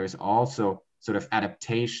repression, but there is also sort of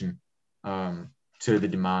adaptation to the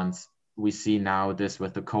demands. We see now this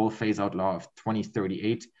with the coal phase-out law of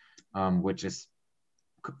 2038, which is,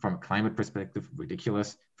 from a climate perspective,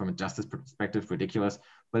 ridiculous, from a justice perspective, ridiculous,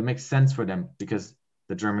 but it makes sense for them because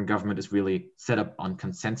the German government is really set up on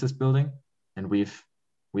consensus building, and we've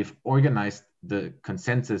organized the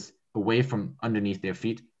consensus away from underneath their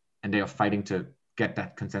feet, and they are fighting to get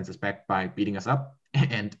that consensus back by beating us up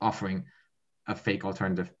and offering a fake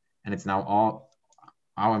alternative. And it's now all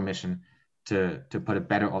our mission to put a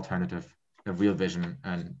better alternative, a real vision,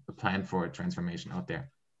 and a plan for a transformation out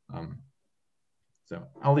there. So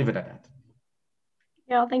I'll leave it at that.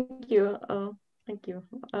 Yeah, thank you. Thank you.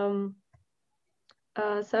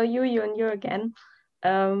 So you again.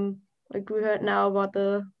 Like we heard now about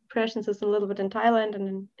the repression system a little bit in Thailand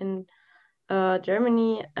and in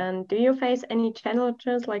Germany. And do you face any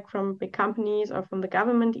challenges, like from big companies or from the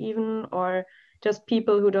government even, or just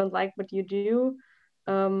people who don't like what you do?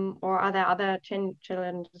 Or are there other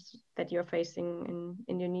challenges that you're facing in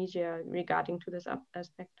Indonesia regarding to this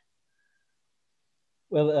aspect?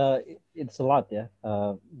 Well, it's a lot, yeah.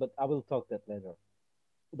 But I will talk that later.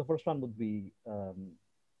 The first one would be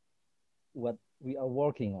what we are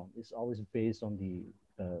working on is always based on the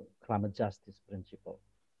climate justice principle.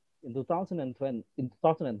 In 2020, in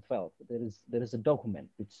 2012, there is a document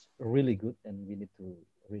which is really good, and we need to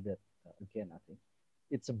read it again. I think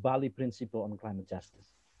it's a Bali principle on climate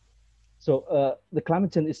justice. So the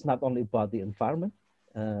climate change is not only about the environment,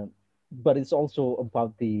 but it's also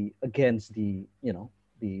about the against the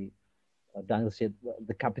the Daniel said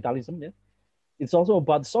the capitalism. Yeah, it's also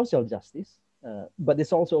about social justice, but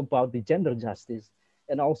it's also about the gender justice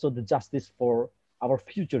and also the justice for our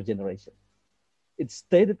future generation. It's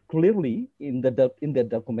stated clearly in the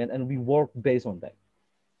document, and we work based on that.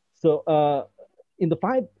 So in the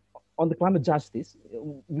fight on the climate justice,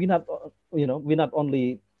 we not we not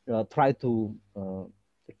only try to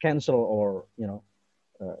cancel or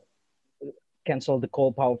uh, cancel the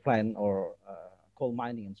coal power plant or coal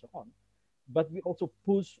mining and so on, but we also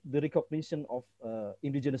push the recognition of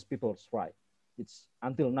indigenous people's right. It's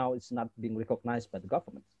until now it's not being recognized by the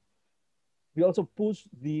government. We also push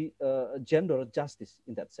the gender justice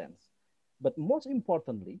in that sense. But most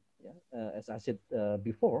importantly, yeah, as I said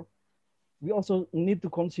before, we also need to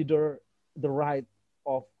consider the right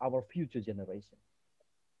of our future generation.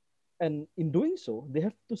 And in doing so, they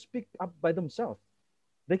have to speak up by themselves.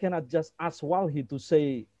 They cannot just ask Walhi to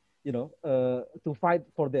say, to fight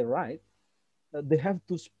for their right. They have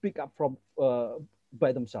to speak up from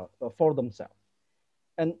by themselves, for themselves.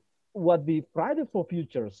 And what the Friday for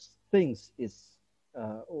Futures thinks is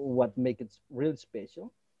what makes it really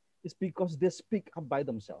special is because they speak up by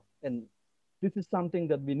themselves. And this is something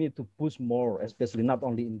that we need to push more, especially not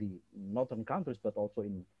only in the northern countries, but also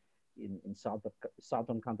in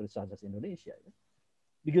southern countries such as Indonesia. Yeah?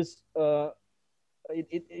 Because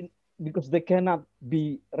because they cannot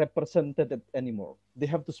be represented anymore. They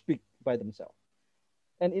have to speak by themselves.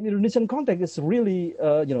 And in Indonesian context, it's really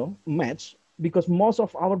matched because most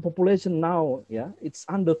of our population now, yeah, it's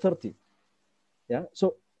under 30. Yeah.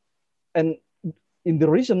 So, and in the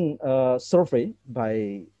recent survey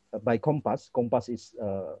by Compass is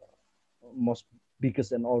most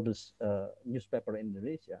biggest and oldest newspaper in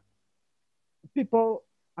Indonesia. People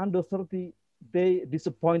under 30, they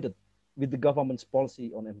disappointed with the government's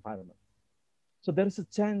policy on environment. So there is a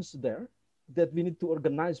chance there that we need to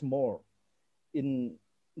organize more in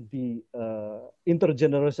the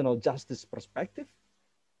intergenerational justice perspective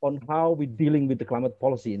on how we're dealing with the climate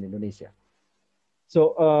policy in Indonesia.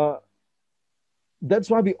 So that's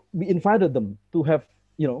why we invited them to have,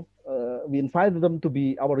 we invited them to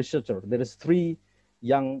be our researcher. There is 3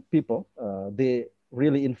 young people. They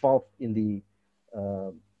really involved in the,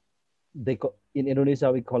 in Indonesia,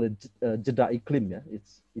 we call it Jeda Iklim. Yeah?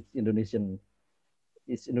 It's Indonesian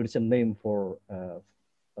name for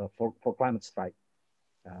climate strike.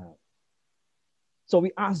 So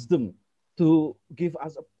we asked them to give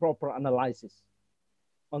us a proper analysis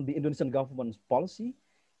on the Indonesian government's policy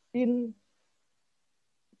in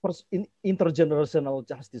intergenerational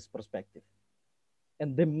justice perspective.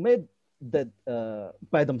 And they made that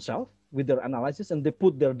by themselves with their analysis, and they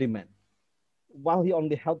put their demand. While he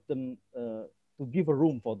only helped them to give a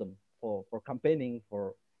room for them for campaigning,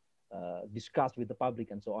 for discuss with the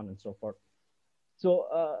public and so on and so forth. So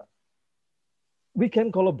we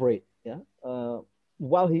can collaborate. Yeah.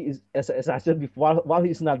 While he is, as I said before, while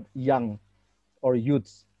he's not young or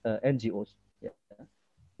youth NGOs, yeah,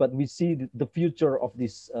 but we see the future of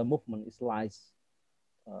this movement is lies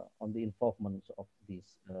on the involvement of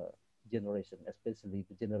this generation, especially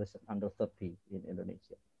the generation under 30 in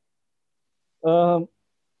Indonesia.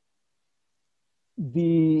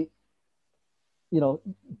 The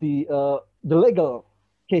legal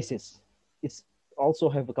cases is also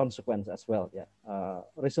have a consequence as well. Yeah.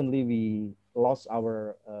 Recently we lost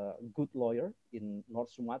our good lawyer in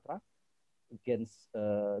North Sumatra against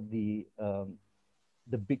the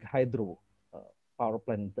big hydro power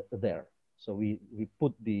plant there. So we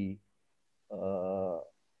put the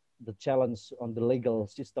challenge on the legal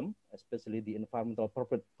system, especially the environmental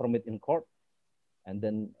permit in court, and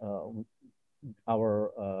then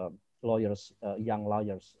our lawyers, young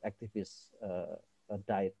lawyers, activists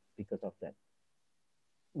died because of that.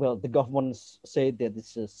 Well, the government said that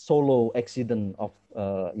it's a solo accident of,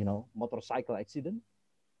 motorcycle accident,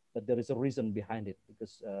 but there is a reason behind it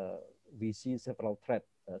because we see several threats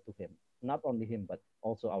to him, not only him, but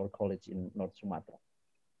also our colleagues in North Sumatra.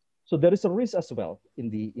 So there is a risk as well in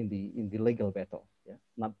the legal battle, yeah,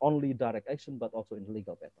 not only direct action, but also in the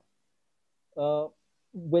legal battle.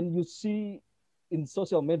 When you see in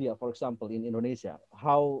social media, for example, in Indonesia,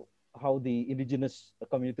 how how the indigenous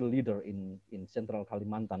community leader in Central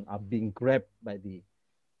Kalimantan are being grabbed by the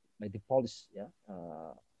police. Yeah,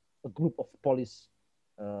 a group of police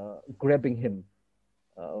grabbing him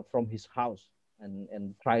from his house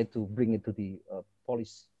and try to bring it to the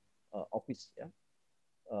police office.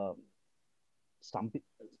 Yeah,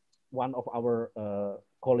 one of our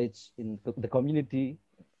colleagues in the community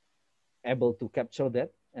able to capture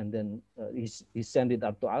that, and then he sent it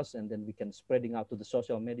out to us, and then we can spreading out to the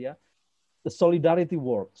social media. The solidarity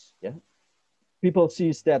works. Yeah, people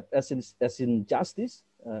sees that as in justice,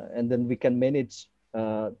 and then we can manage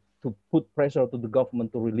to put pressure to the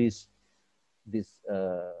government to release this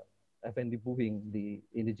Effendi Buhing, the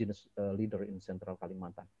indigenous leader in Central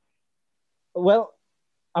Kalimantan. Well,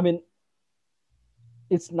 I mean,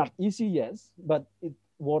 it's not easy, yes, but it's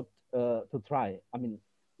worth to try. I mean,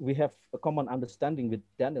 we have a common understanding with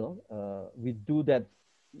Daniel. We do that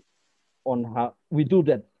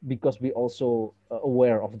because we also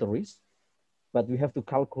aware of the risk, but we have to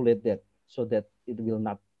calculate that so that it will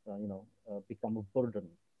not, become a burden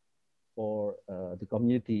for the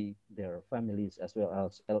community, their families, as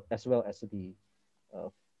well as the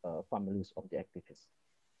families of the activists.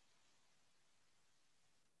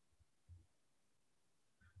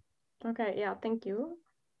 Okay, yeah, thank you.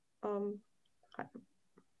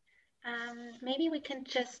 Maybe we can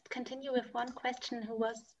just continue with one question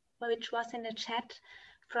which was in the chat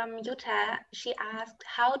from Jutta. She asked,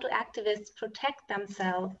 how do activists protect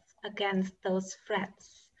themselves against those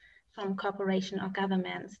threats from corporation or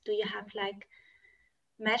governments? Do you have like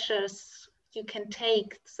measures you can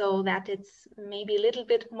take so that it's maybe a little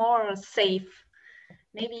bit more safe?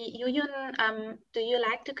 Maybe Yuyun, do you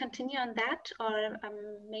like to continue on that, or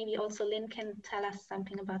maybe also Lynn can tell us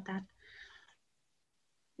something about that?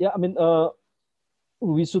 Yeah, I mean,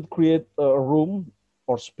 we should create a room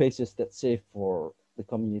or spaces that's safe for the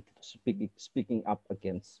community to speaking up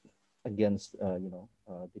against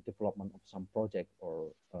the development of some project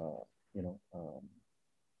or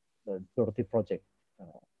the dirty project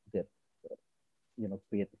that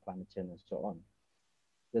create the climate change and so on.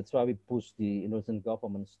 That's why we push the Indonesian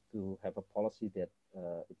governments to have a policy that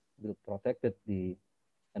it will protect the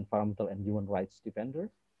environmental and human rights defender,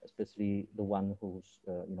 especially the one who's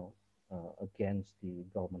against the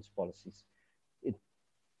government's policies.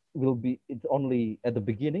 It's only at the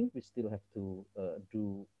beginning. We still have to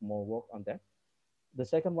do more work on that. The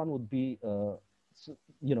second one would be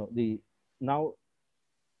now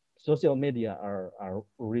social media are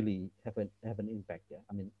really have an impact. Yeah,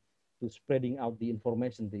 I mean, to spreading out the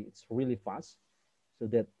information, it's really fast, so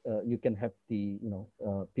that you can have the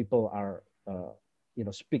people are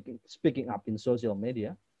speaking up in social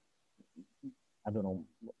media. I don't know,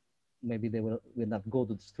 maybe they will not go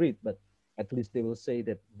to the street, but at least they will say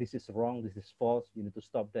that this is wrong, this is false, you need to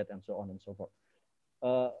stop that, and so on and so forth.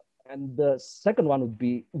 And the second one would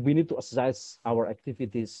be, we need to assess our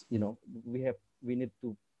activities. We need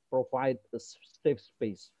to provide a safe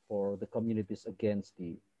space for the communities against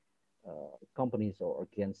the companies or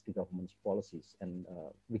against the government's policies. And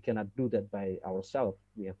we cannot do that by ourselves.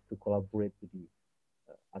 We have to collaborate with the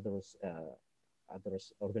others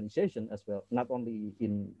organization as well, not only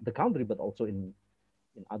in the country, but also in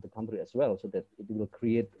other countries as well, so that it will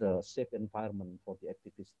create a safe environment for the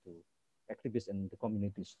activists and the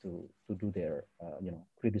communities to do their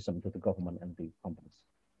criticism to the government and the companies.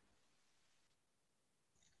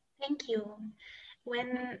 Thank you.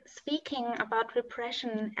 When speaking about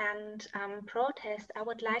repression and protest, I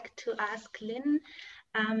would like to ask Lynn.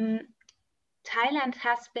 Thailand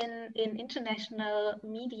has been in international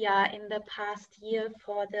media in the past year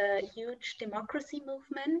for the huge democracy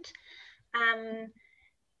movement.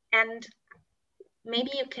 And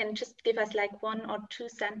maybe you can just give us like 1 or 2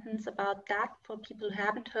 sentences about that for people who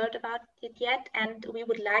haven't heard about it yet. And we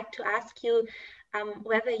would like to ask you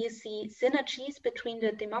whether you see synergies between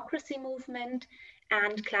the democracy movement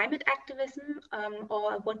and climate activism,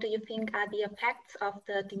 or what do you think are the effects of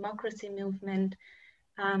the democracy movement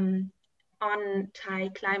on Thai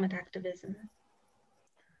climate activism?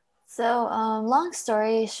 So long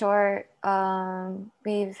story short,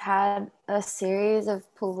 we've had a series of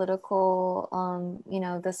political,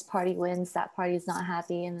 this party wins, that party's not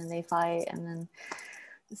happy, and then they fight. And then,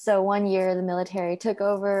 so one year the military took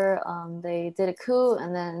over, they did a coup,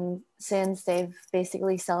 and then since they've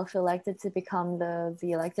basically self-elected to become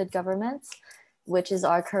the elected government, which is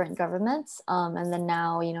our current government. And then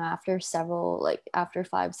now, after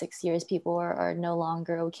 5-6 years, people are no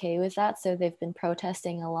longer okay with that. So they've been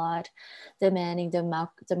protesting a lot, demanding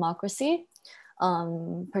democracy,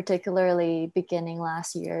 particularly beginning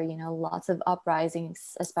last year, lots of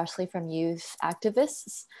uprisings, especially from youth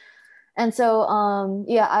activists. And so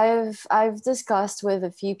yeah, I've discussed with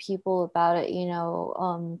a few people about it, you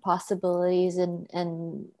know, possibilities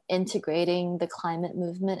in integrating the climate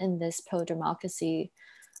movement in this pro-democracy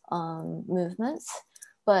movements.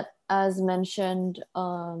 But as mentioned,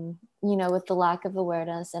 you know, with the lack of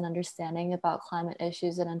awareness and understanding about climate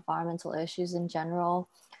issues and environmental issues in general,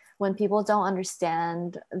 when people don't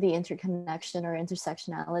understand the interconnection or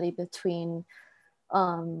intersectionality between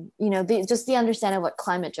you know, just the understanding of what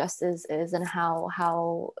climate justice is and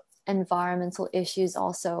how environmental issues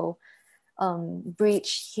also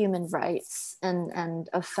breach human rights and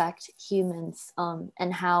affect humans,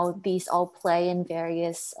 and how these all play in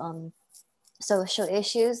various social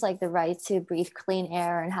issues like the right to breathe clean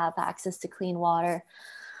air and have access to clean water.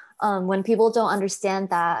 When people don't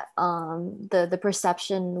understand that, the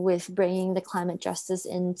perception with bringing the climate justice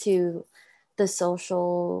into the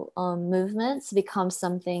social movements becomes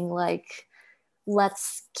something like,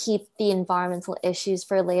 let's keep the environmental issues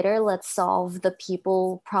for later. Let's solve the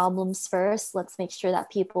people problems first. Let's make sure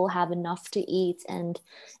that people have enough to eat and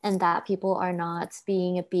that people are not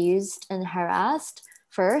being abused and harassed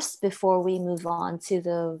first before we move on to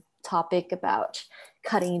the topic about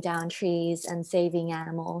cutting down trees and saving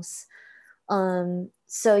animals.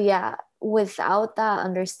 So yeah, without that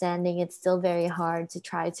understanding, it's still very hard to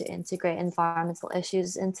try to integrate environmental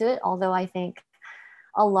issues into it. Although I think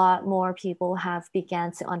a lot more people have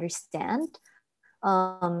began to understand.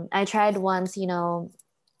 I tried once, you know,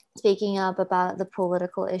 speaking up about the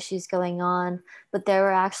political issues going on, but there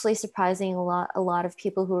were actually surprising a lot of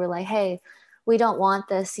people who were like, hey, we don't want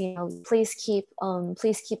this, you know, please keep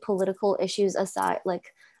political issues aside,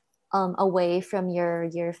 like away from your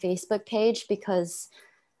Facebook page, because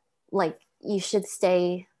like you should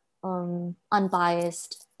stay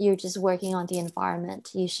unbiased. You're just working on the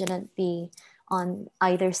environment. You shouldn't be on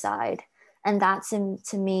either side. And that's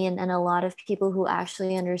to me and a lot of people who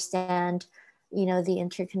actually understand, you know, the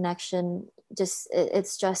interconnection, just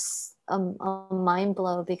it's just a mind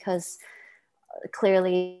blow, because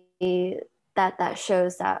clearly that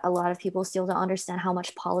shows that a lot of people still don't understand how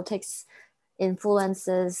much politics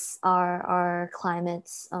influences our climate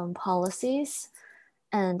policies.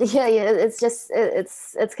 And yeah, it's just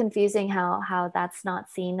it's confusing how that's not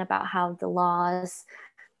seen, about how the laws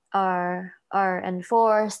are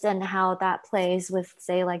enforced and how that plays with,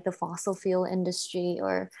 say, like the fossil fuel industry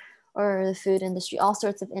or the food industry, all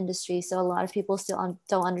sorts of industries. So a lot of people still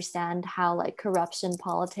don't understand how like corruption,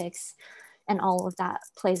 politics, and all of that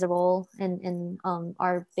plays a role in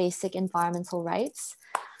our basic environmental rights.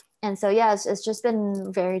 And so yeah, it's just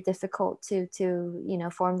been very difficult to you know,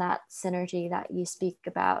 form that synergy that you speak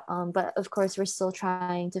about. But of course, we're still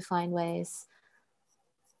trying to find ways.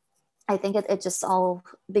 I think it just all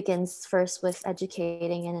begins first with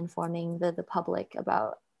educating and informing the public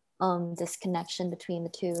about this connection between the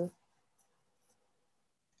two.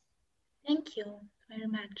 Thank you very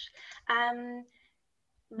much.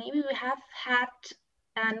 Maybe we have had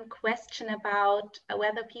a question about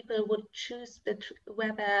whether people would choose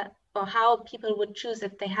how people would choose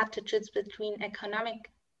if they had to choose between economic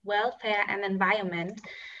welfare and environment.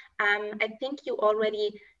 I think you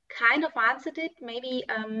already kind of answered it. Maybe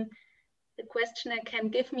the questioner can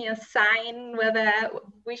give me a sign whether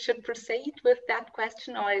we should proceed with that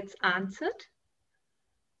question or it's answered.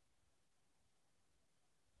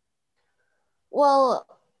 Well,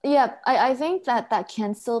 yeah, I think that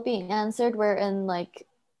can still be answered, wherein like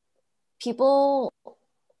people,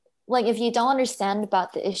 like if you don't understand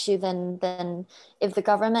about the issue, then if the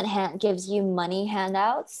government gives you money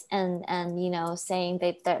handouts and you know, saying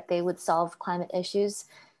that they would solve climate issues,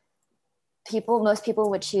 most people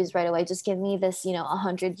would choose right away, just give me this, you know,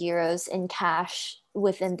 100 euros in cash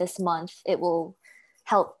within this month. It will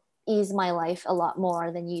help ease my life a lot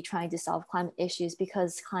more than you trying to solve climate issues,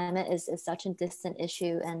 because climate is such a distant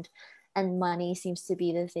issue, and money seems to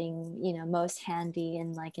be the thing, you know, most handy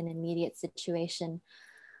in like an immediate situation.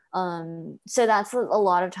 So that's a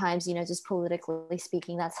lot of times, you know, just politically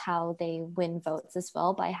speaking, that's how they win votes as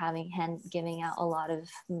well, by giving out a lot of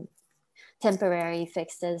temporary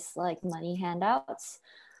fixes like money handouts.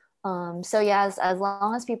 So yeah, as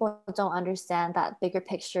long as people don't understand that bigger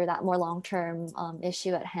picture, that more long-term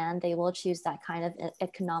issue at hand, they will choose that kind of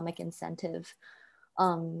economic incentive,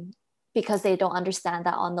 because they don't understand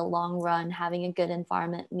that on the long run, having a good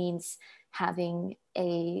environment means having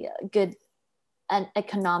an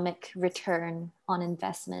economic return on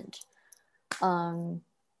investment.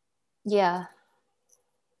 Yeah.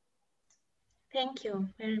 Thank you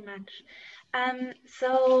very much.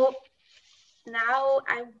 So now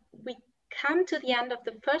we come to the end of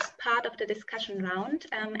the first part of the discussion round,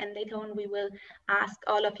 and later on we will ask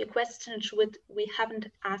all of your questions which we haven't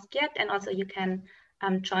asked yet, and also you can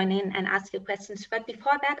join in and ask your questions. But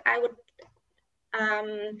before that, I would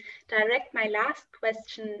direct my last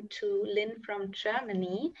question to Lynn from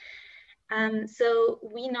Germany. So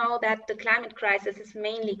we know that the climate crisis is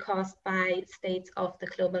mainly caused by states of the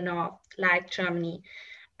global north, like Germany.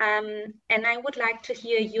 And I would like to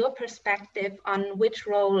hear your perspective on which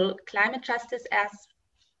role climate justice, as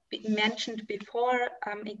mentioned before,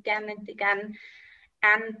 again and again,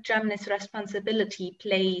 and Germany's responsibility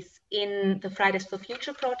plays in the Fridays for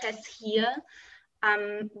Future protests here.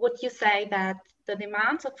 Would you say that the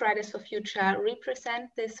demands of Fridays for Future represent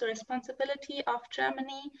this responsibility of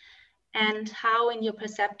Germany? And how, in your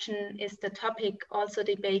perception, is the topic also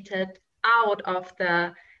debated out of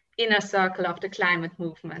the inner circle of the climate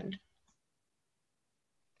movement?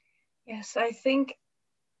 Yes, I think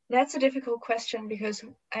that's a difficult question, because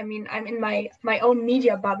I mean, I'm in my own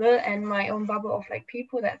media bubble and my own bubble of like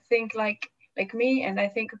people that think like me, and I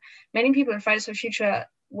think many people in Fridays for Future,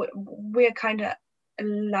 we're kind of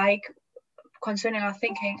like concerning our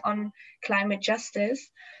thinking on climate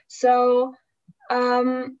justice. So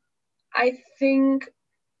I think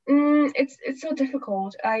it's so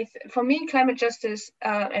difficult. For me, climate justice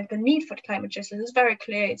and the need for climate justice is very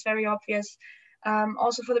clear. It's very obvious.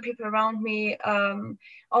 Also for the people around me,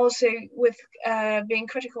 also with being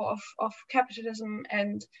critical of capitalism,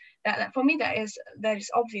 and that for me that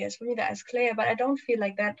is obvious. For me that is clear. But I don't feel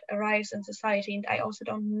like that arrives in society, and I also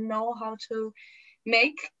don't know how to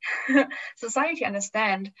make society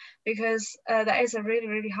understand, because that is a really,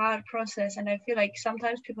 really hard process, and I feel like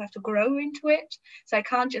sometimes people have to grow into it. So I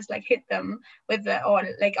can't just like hit them with or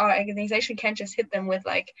like our organization can't just hit them with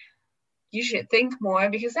like, you should think more,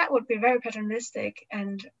 because that would be very paternalistic,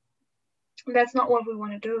 and that's not what we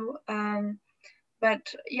want to do.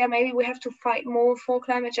 But yeah, maybe we have to fight more for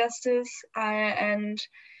climate justice and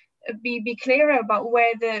be clearer about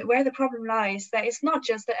where the problem lies. That it's not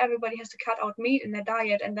just that everybody has to cut out meat in their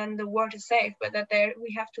diet and then the world is safe, but that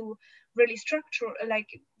we have to really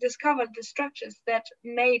discover the structures that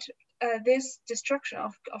made this destruction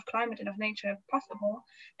of climate and of nature possible,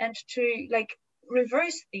 and to like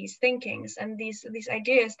reverse these thinkings and these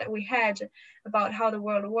ideas that we had about how the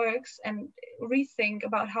world works, and rethink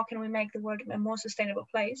about how can we make the world a more sustainable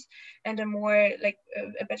place and a more like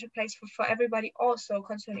a better place for everybody, also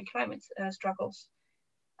concerning climate struggles.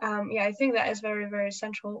 Yeah, I think that is very, very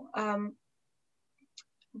essential.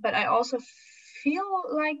 But I also feel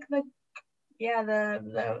like the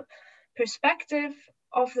perspective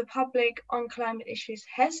of the public on climate issues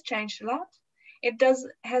has changed a lot. It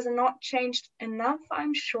has not changed enough,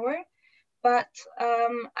 I'm sure, but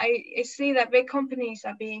I see that big companies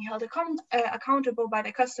are being held accountable by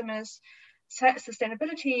their customers.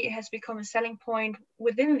 Sustainability has become a selling point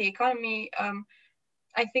within the economy.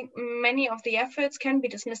 I think many of the efforts can be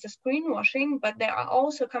dismissed as greenwashing, but there are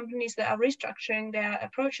also companies that are restructuring their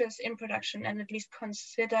approaches in production and at least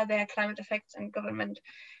consider their climate effects and government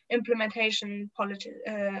implementation policy,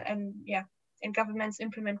 and governments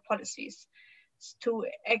implement policies to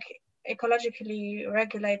ecologically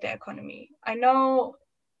regulate the economy. I know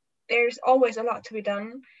there's always a lot to be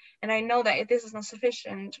done, and I know that this is not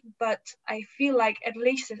sufficient, but I feel like at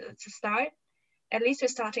least it's a start. At least we're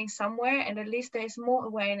starting somewhere, and at least there's more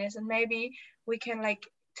awareness, and maybe we can like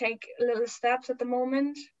take little steps at the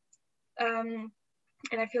moment. And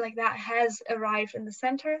I feel like that has arrived in the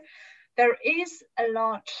center. There is a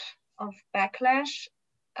lot of backlash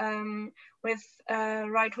with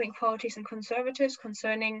right-wing parties and conservatives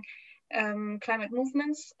concerning climate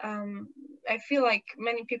movements. I feel like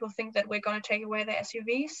many people think that we're going to take away their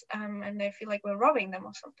SUVs, and they feel like we're robbing them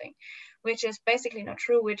or something, which is basically not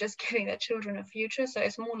true. We're just giving their children a future. So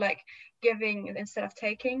it's more like giving instead of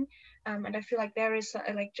taking. And I feel like there is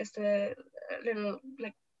like just a little,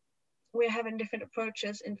 like we're having different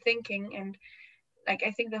approaches in thinking, and like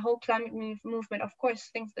I think the whole climate movement, of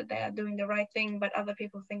course, thinks that they are doing the right thing, but other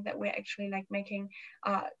people think that we're actually like making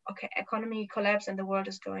economy collapse and the world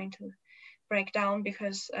is going to break down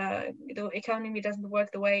because the economy doesn't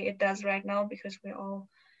work the way it does right now because we're all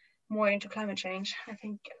more into climate change. I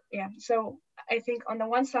think, yeah. So I think on the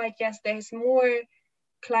one side, yes, there's more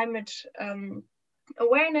climate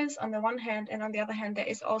awareness on the one hand, and on the other hand, there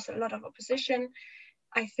is also a lot of opposition.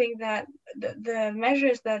 I think that the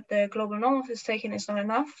measures that the Global North has taken is not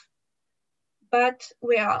enough, but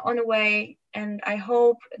we are on a way, and I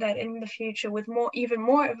hope that in the future, with even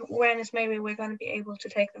more awareness, maybe we're going to be able to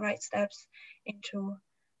take the right steps into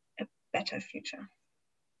a better future.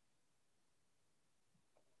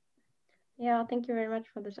 Yeah, thank you very much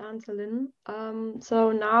for this answer, Lynn.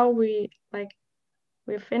 So now we're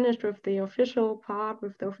finished with the official part,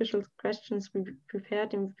 with the official questions we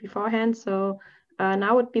prepared beforehand. So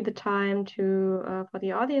now would be the time for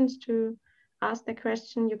the audience to ask their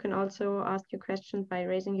question. You can also ask your question by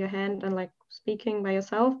raising your hand and like speaking by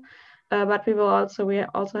yourself. But we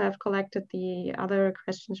also have collected the other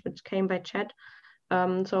questions which came by chat.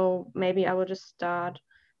 So maybe I will just start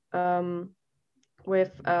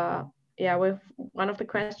with one of the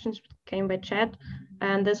questions which came by chat,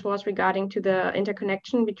 and this was regarding to the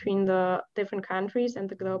interconnection between the different countries and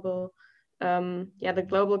the global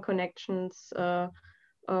connections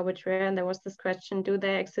which were, and there was this question: do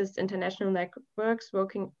there exist international networks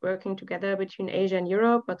working together between Asia and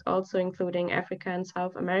Europe, but also including Africa and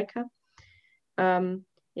South America?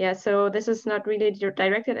 So this is not really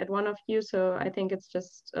directed at one of you, so I think it's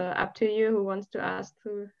just up to you who wants to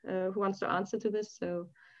answer to this. So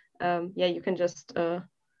you can just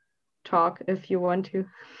talk if you want to.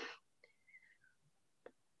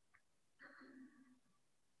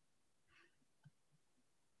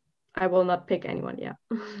 I will not pick anyone. Yeah.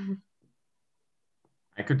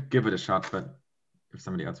 I could give it a shot, but if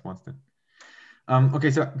somebody else wants to.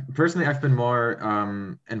 Okay, so personally, I've been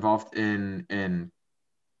more involved in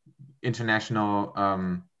international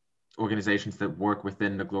organizations that work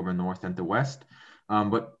within the global North and the West.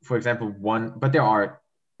 But for example, there are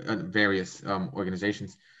various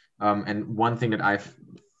organizations. And one thing that I've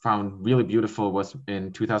found really beautiful was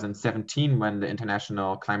in 2017 when the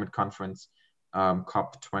International Climate Conference,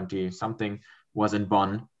 COP20 something, was in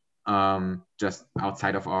Bonn, just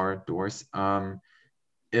outside of our doors.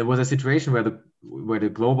 It was a situation where the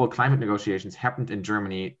global climate negotiations happened in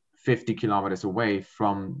Germany, 50 kilometers away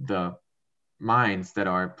from the mines that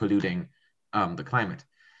are polluting the climate.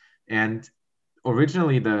 And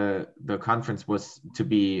originally the conference was to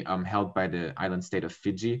be held by the island state of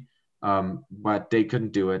Fiji, but they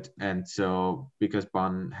couldn't do it. And so because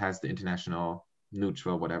Bonn has the international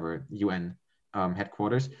neutral, whatever, UN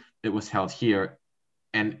headquarters, it was held here.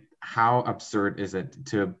 And how absurd is it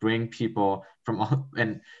to bring people from all,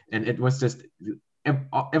 and it was just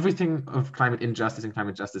everything of climate injustice and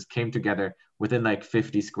climate justice came together within like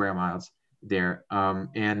 50 square miles there.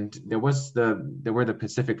 And there were the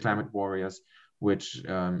Pacific Climate Warriors, which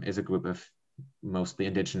is a group of mostly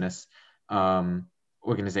indigenous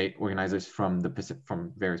organizers from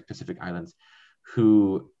various Pacific islands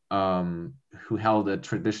who held a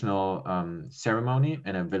traditional ceremony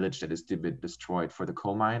in a village that is destroyed for the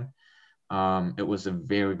coal mine. It was a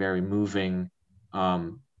very, very moving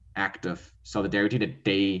act of solidarity that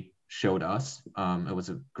they showed us. It was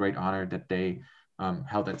a great honor that they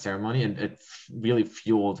held that ceremony, and it really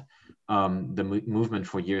fueled the movement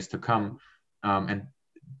for years to come. And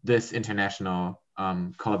this international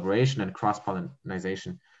collaboration and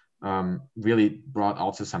cross-pollination really brought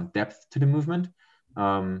also some depth to the movement.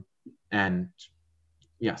 And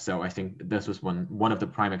yeah, so I think this was one of the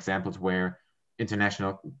prime examples where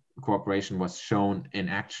international cooperation was shown in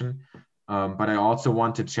action. But I also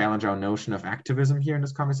want to challenge our notion of activism here in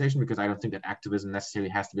this conversation, because I don't think that activism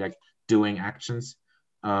necessarily has to be like doing actions,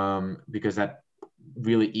 because that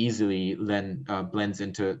really easily then blends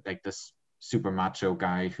into like this super macho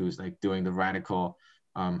guy who's like doing the radical,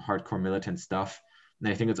 hardcore militant stuff. And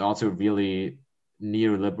I think it's also really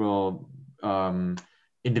neoliberal,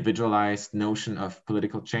 individualized notion of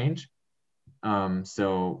political change.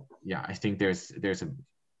 So yeah, I think there's a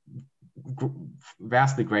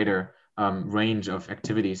vastly greater range of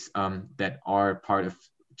activities that are part of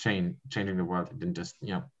changing the world than just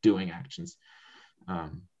doing actions.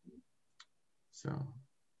 So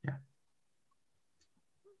yeah.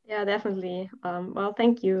 Yeah, definitely. Well,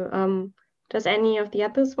 thank you. Does any of the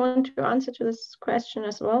others want to answer to this question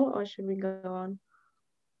as well, or should we go on?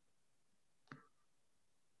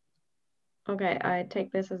 Okay, I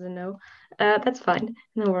take this as a no. That's fine,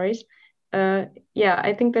 no worries. Yeah,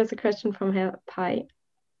 I think there's a question from Pi.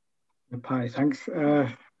 Pi, thanks.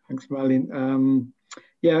 Thanks, Malin.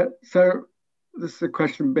 Yeah, so this is a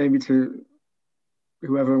question maybe to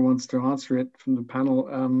whoever wants to answer it from the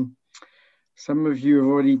panel. Some of you have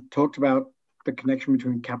already talked about the connection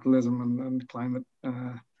between capitalism and climate,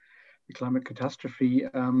 the climate catastrophe.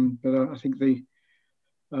 But I think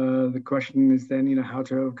the question is then, how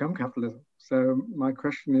to overcome capitalism. So my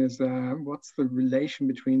question is, what's the relation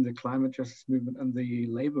between the climate justice movement and the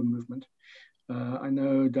labor movement? I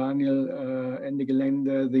know, Daniel, Ende,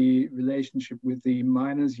 Gelände, the relationship with the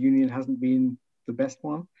miners' union hasn't been the best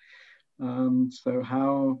one. So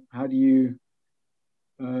how do you,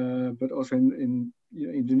 but also in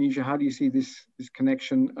Indonesia, how do you see this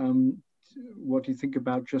connection? what do you think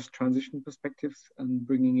about just transition perspectives and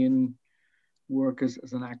bringing in workers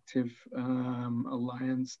as an active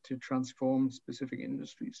alliance to transform specific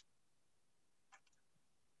industries?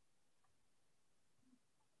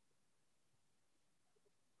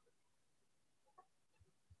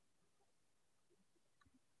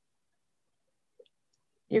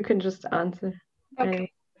 You can just answer.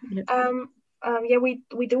 Okay. Yeah,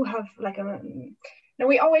 we do have like now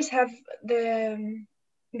we always have the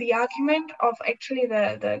argument of actually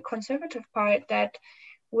the conservative part that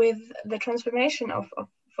with the transformation of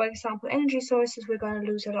for example energy sources, we're going to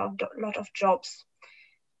lose a lot of jobs.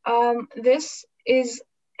 This is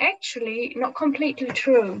actually not completely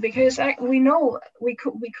true, because we know we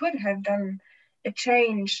could have done a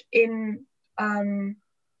change in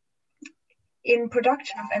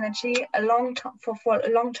production of energy a long time for a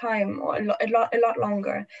long time, or a lot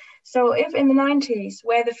longer. So if in the 90s,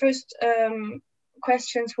 where the first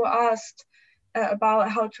questions were asked about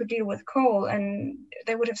how to deal with coal, and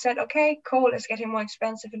they would have said, okay, coal is getting more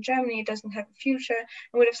expensive in Germany, it doesn't have a future,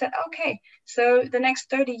 and would have said, okay, so the next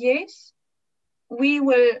 30 years we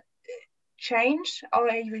will change our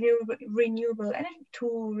renewable energy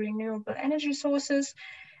to renewable energy sources.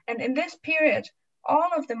 And in this period,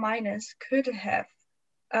 all of the miners could have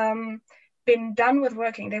been done with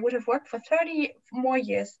working. They would have worked for 30 more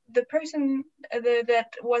years. The person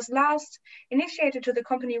that was last initiated to the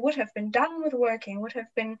company would have been done with working, would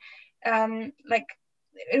have been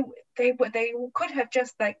they could have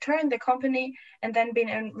just like turned the company and then been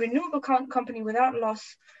a renewable company without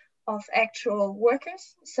loss of actual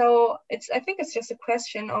workers. So I think it's just a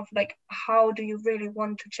question of like, how do you really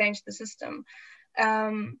want to change the system?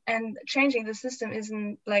 And changing the system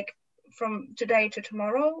isn't like from today to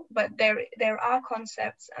tomorrow, but there are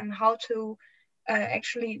concepts on how to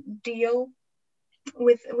actually deal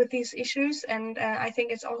with these issues. And I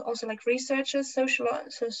think it's also like researchers,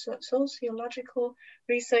 sociological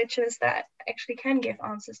researchers that actually can give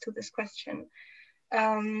answers to this question,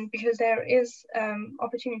 because there is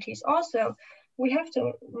opportunities. Also, we have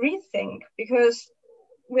to rethink, because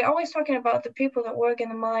we're always talking about the people that work in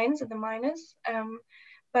the mines and the miners,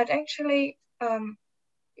 but actually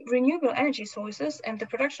renewable energy sources and the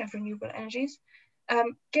production of renewable energies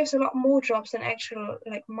gives a lot more jobs than actual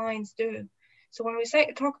like mines do. So when we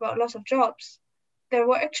talk about loss of jobs, there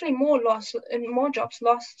were actually more jobs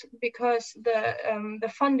lost because the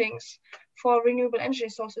fundings for renewable energy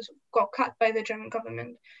sources got cut by the German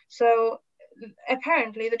government. So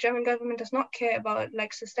apparently the German government does not care about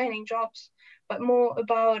like sustaining jobs, but more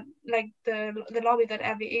about like the lobby that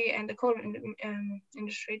RWE and the coal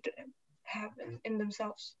industry have in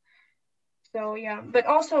themselves. So yeah, but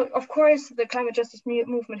also of course the climate justice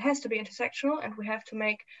movement has to be intersectional, and we have to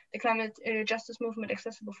make the climate justice movement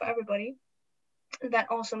accessible for everybody. That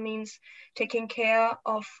also means taking care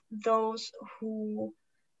of those who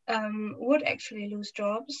would actually lose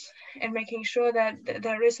jobs, and making sure that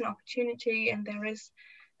there is an opportunity and there is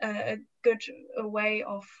a good way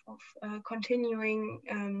of continuing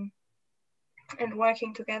and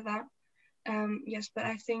working together. Yes, but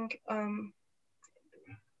I think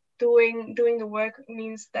doing the work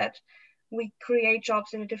means that we create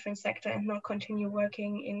jobs in a different sector and not continue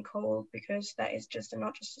working in coal, because that is just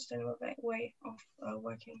not a sustainable way of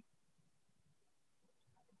working.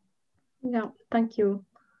 Yeah, thank you.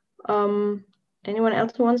 Anyone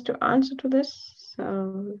else who wants to answer to this?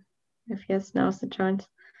 So if yes, now's the chance.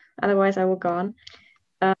 Otherwise, I will go on.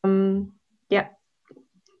 Yeah,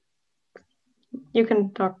 you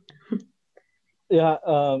can talk. Yeah,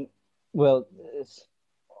 well,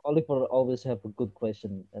 Oliver always have a good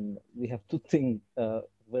question, and we have to think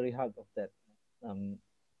very hard of that.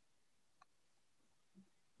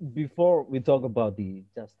 Before we talk about the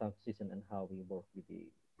just transition and how we work with the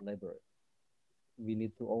labor, we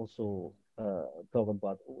need to also talk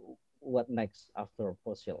about what next after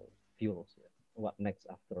fossil fuels, what next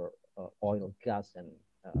after oil, gas, and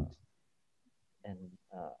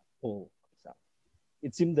coal.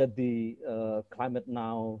 It seems that the climate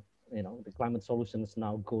now, the climate solutions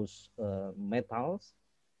now goes metals,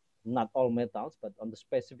 not all metals, but on the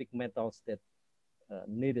specific metals that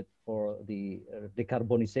needed for the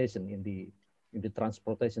decarbonization in the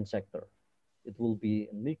transportation sector. It will be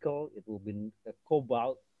nickel, it will be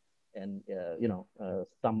cobalt, and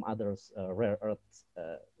some others rare earths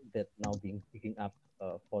that now being picking up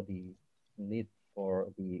for the need for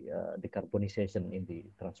the decarbonization in the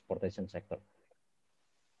transportation sector.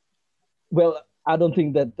 Well, I don't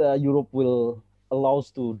think that Europe will allow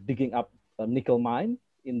us to digging up a nickel mine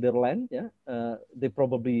in their land. Yeah, they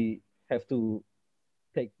probably have to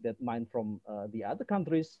take that mine from the other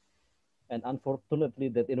countries, And unfortunately,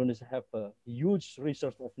 that Indonesia have a huge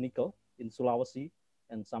resource of nickel in Sulawesi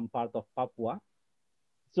and some part of Papua.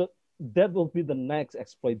 So that will be the next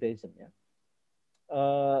exploitation.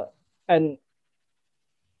 Yeah. And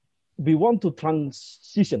we want to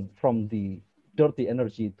transition from the dirty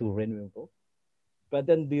energy to renewable, but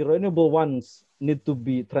then the renewable ones need to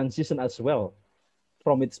be transitioned as well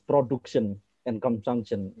from its production and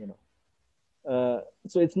consumption.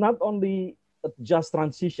 So it's not only a just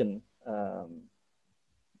transition.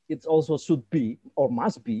 It also should be or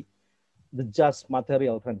must be the just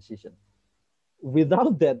material transition.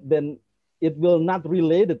 Without that, then it will not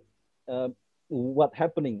relate what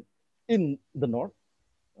happening in the north,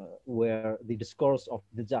 where the discourse of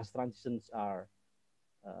the just transitions are,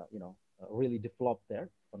 really developed there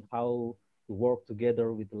on how to work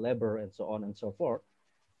together with the labor and so on and so forth.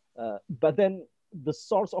 But then the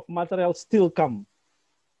source of material still come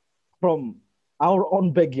from our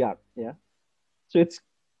own backyard. Yeah. So it's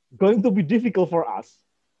going to be difficult for us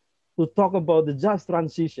to talk about the just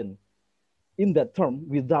transition in that term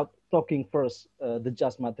without talking first the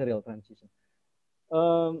just material transition.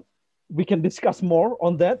 We can discuss more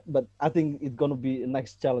on that, but I think it's going to be a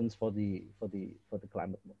next challenge for the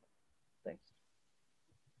climate movement. Thanks.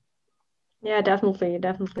 Yeah,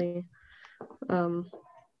 definitely.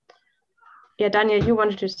 Yeah, Daniel, you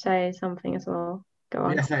wanted to say something as well. Go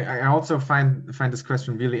on. Yes, I also find this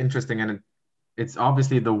question really interesting, and it's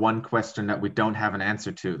obviously the one question that we don't have an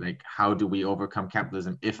answer to. Like, how do we overcome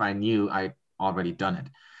capitalism? If I knew, I already done it,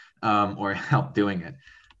 or helped doing it.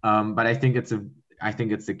 But I think it's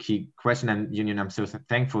a key question, and Yuyun, I'm so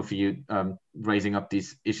thankful for you raising up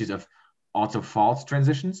these issues of also false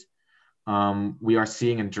transitions. We are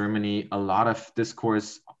seeing in Germany a lot of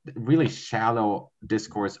discourse, really shallow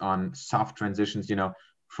discourse on soft transitions,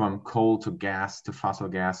 from coal to gas to fossil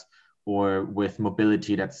gas, or with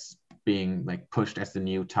mobility that's being like pushed as the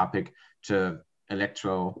new topic to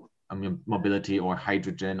mobility or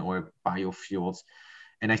hydrogen or biofuels.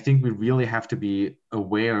 And I think we really have to be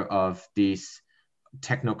aware of these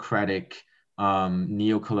technocratic,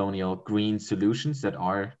 neo-colonial green solutions that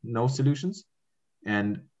are no solutions.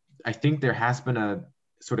 And I think there has been a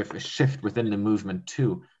sort of a shift within the movement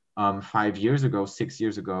too. 5 years ago, 6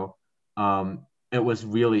 years ago, it was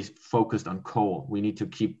really focused on coal. We need to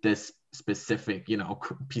keep this specific,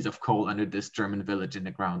 piece of coal under this German village in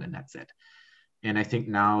the ground, and that's it. And I think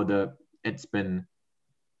now it's been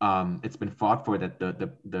fought for that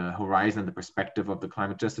the horizon, the perspective of the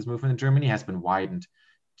climate justice movement in Germany has been widened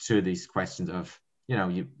to these questions of,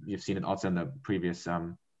 you've seen it also in the previous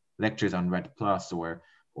lectures on RED Plus or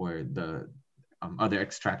the other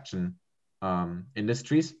extraction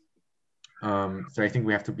industries. So I think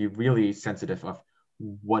we have to be really sensitive of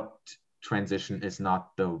what transition is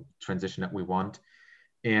not the transition that we want.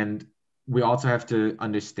 And we also have to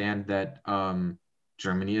understand that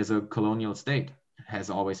Germany is a colonial state, has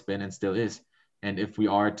always been and still is. And if we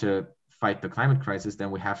are to fight the climate crisis, then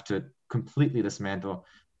we have to completely dismantle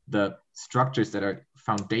the structures that are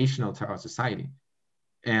foundational to our society.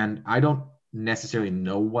 And I don't necessarily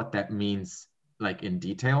know what that means like in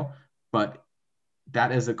detail, but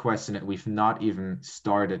that is a question that we've not even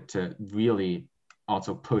started to really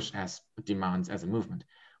also push as demands as a movement.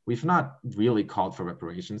 We've not really called for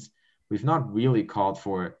reparations. We've not really called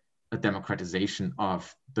for a democratization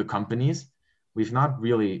of the companies. We've not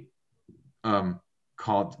really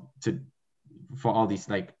called for all these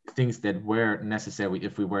like things that were necessary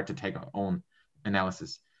if we were to take our own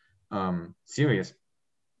analysis serious.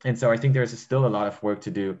 And so I think there's still a lot of work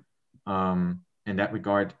to do in that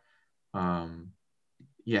regard.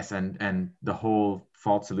 Yes, and the whole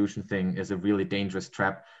fault solution thing is a really dangerous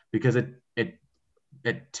trap because it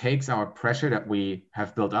takes our pressure that we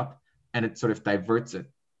have built up and it sort of diverts it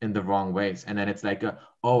in the wrong ways. And then it's like,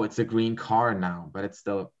 it's a green car now, but it's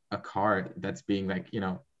still a car that's being like,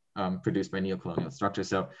 produced by neocolonial structures.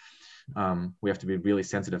 So we have to be really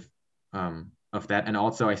sensitive of that. And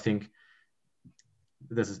also, I think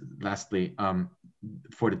this is lastly,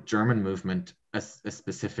 for the German movement, a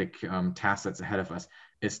specific task that's ahead of us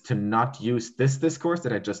is to not use this discourse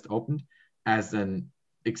that I just opened as an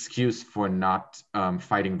excuse for not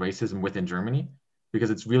fighting racism within Germany, because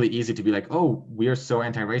it's really easy to be like, oh, we are so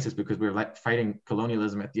anti-racist because we're like fighting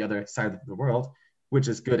colonialism at the other side of the world, which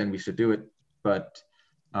is good and we should do it, but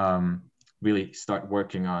really start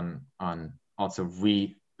working on also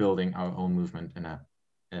rebuilding our own movement in a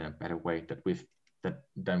better way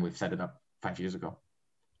than we've set it up 5 years ago.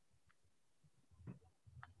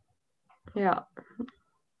 Yeah.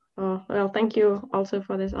 Well, thank you also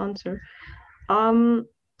for this answer.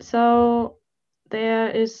 So there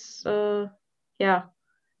is,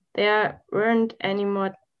 there weren't any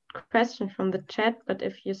more questions from the chat, but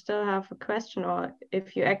if you still have a question, or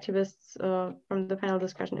if you activists from the panel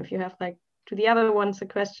discussion, if you have like to the other ones a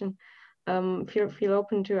question, feel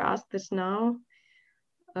open to ask this now.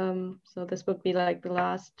 So this would be like the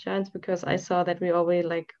last chance, because I saw that we already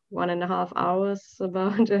like 1.5 hours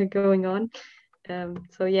about going on.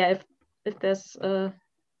 So yeah, if there's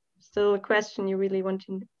still a question you really want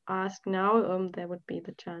to ask now, there would be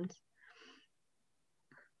the chance.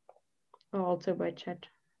 Or also by chat.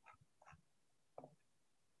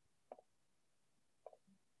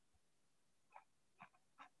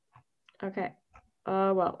 Okay.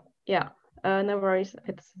 Well, yeah. No worries.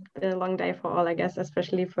 It's been a long day for all, I guess,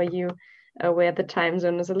 especially for you, where the time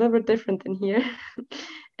zone is a little bit different than here.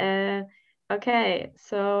 Okay,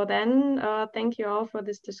 so then thank you all for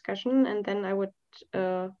this discussion, and then I would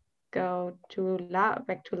go to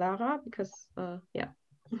back to Lara, because yeah.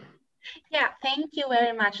 Yeah, thank you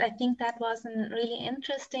very much. I think that was a really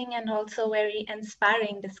interesting and also very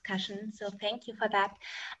inspiring discussion. So thank you for that.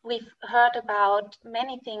 We've heard about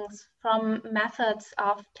many things, from methods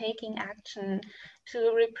of taking action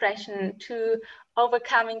to repression to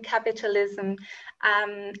overcoming capitalism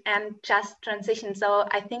and just transition. So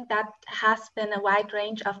I think that has been a wide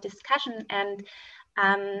range of discussion, and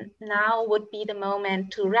now would be the moment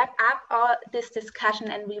to wrap up all this discussion,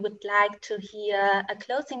 and we would like to hear a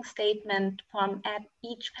closing statement from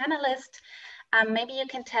each panelist. Maybe you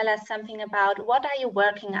can tell us something about what are you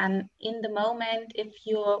working on in the moment, if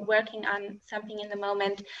you're working on something in the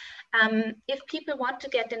moment. If people want to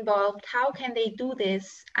get involved, how can they do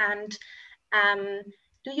this? And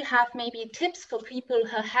do you have maybe tips for people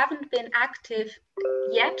who haven't been active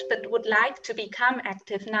yet but would like to become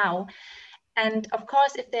active now? And of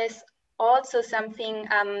course, if there's also something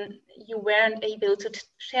you weren't able to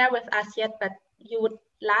share with us yet, but you would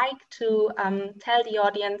like to tell the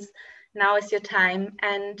audience, now is your time.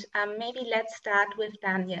 And maybe let's start with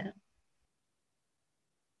Daniel.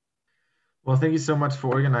 Well, thank you so much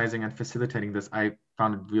for organizing and facilitating this. I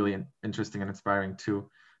found it really interesting and inspiring too.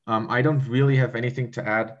 I don't really have anything to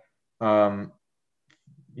add.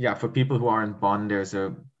 Yeah, for people who are in Bonn, there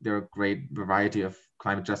are a great variety of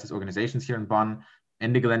climate justice organizations here in Bonn.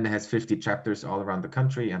 Ende Gelände has 50 chapters all around the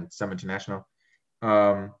country and some international.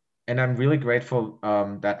 And I'm really grateful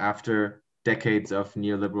that after decades of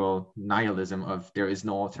neoliberal nihilism, of there is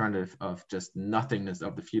no alternative, of just nothingness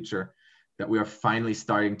of the future, that we are finally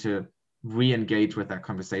starting to re-engage with that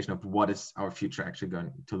conversation of what is our future actually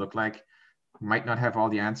going to look like. Might not have all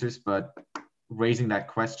the answers, but raising that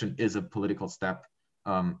question is a political step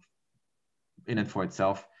in and for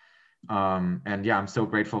itself. And yeah, I'm so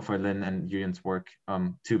grateful for Lynn and Yuyun's work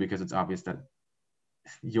too, because it's obvious that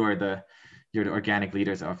you're the organic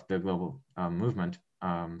leaders of the global movement.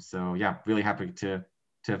 So yeah, really happy to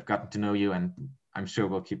have gotten to know you, and I'm sure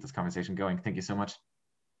we'll keep this conversation going. Thank you so much.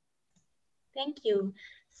 Thank you.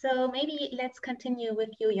 So maybe let's continue with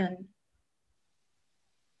Yuyun.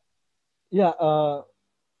 Yeah,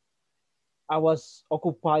 I was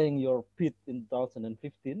occupying your pit in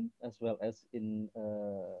 2015, as well as in,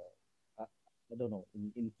 I don't know,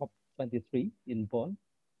 in COP23 in Bonn.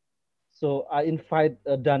 So I invite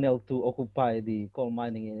Daniel to occupy the coal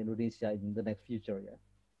mining in Indonesia in the next future, yeah,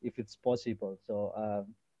 if it's possible. So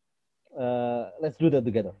let's do that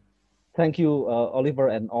together. Thank you, Oliver,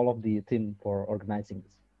 and all of the team for organizing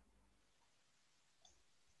this.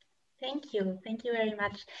 Thank you very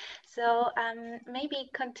much. So maybe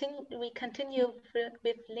we continue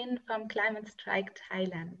with Lynn from Climate Strike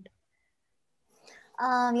Thailand.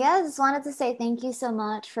 Yeah, I just wanted to say thank you so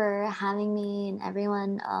much for having me and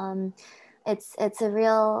everyone. It's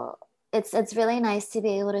really nice to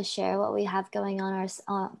be able to share what we have going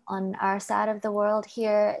on our side of the world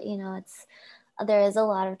here. You know, there is a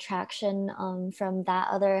lot of traction from that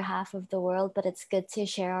other half of the world, but it's good to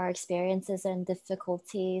share our experiences and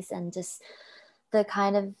difficulties and just the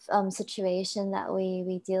kind of situation that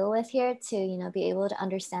we deal with here to, you know, be able to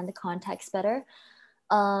understand the context better.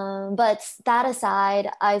 But that aside,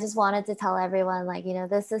 I just wanted to tell everyone, like, you know,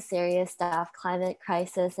 this is serious stuff, climate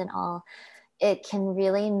crisis and all. It can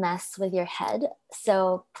really mess with your head.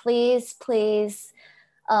 So please,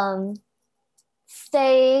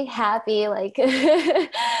 stay happy, like,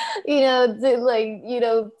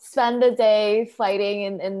 spend a day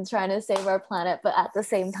fighting and trying to save our planet, but at the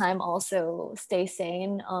same time also stay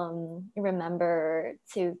sane. Remember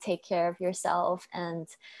to take care of yourself and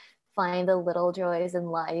find the little joys in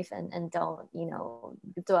life, and don't, you know,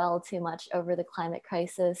 dwell too much over the climate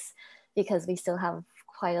crisis, because we still have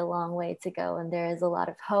quite a long way to go and there is a lot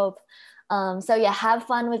of hope. So yeah, have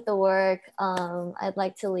fun with the work. I'd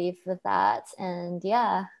like to leave with that. And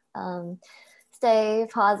yeah, Stay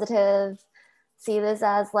positive. See this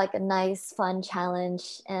as like a nice, fun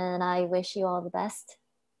challenge, and I wish you all the best.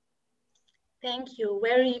 Thank you.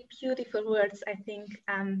 Very beautiful words, I think,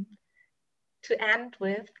 to end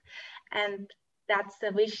with. And that's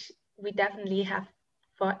the wish we definitely have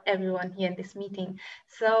for everyone here in this meeting.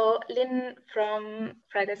 So Lynn from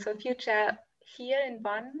Fridays for Future here in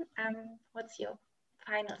Bonn, what's your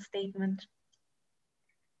final statement?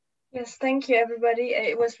 Yes, thank you, everybody.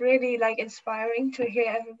 It was really like inspiring to hear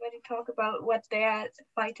everybody talk about what their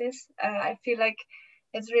fight is. I feel like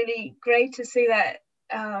it's really great to see that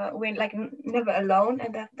we're like never alone,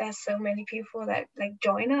 and that there's so many people that like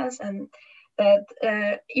join us, and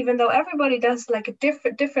that even though everybody does like a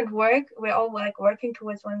different work, we're all like working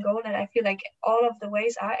towards one goal, and I feel like all of the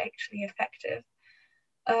ways are actually effective.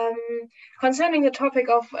 Concerning the topic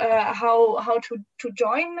of how to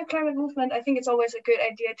join the climate movement, I think it's always a good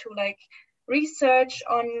idea to like research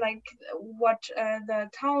on like what the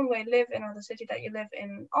town where you live in or the city that you live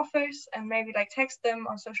in offers, and maybe like text them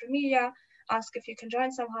on social media, ask if you can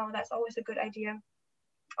join somehow. That's always a good idea.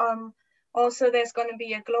 Also, there's going to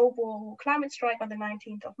be a global climate strike on the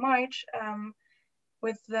 19th of March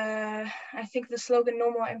with I think the slogan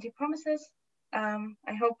 "No More Empty Promises."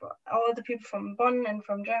 I hope all the people from Bonn and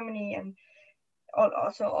from Germany and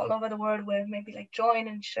also all over the world will maybe like join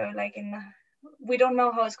and show like we don't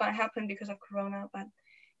know how it's going to happen because of Corona, but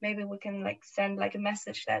maybe we can like send like a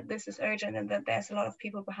message that this is urgent and that there's a lot of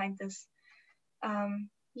people behind this.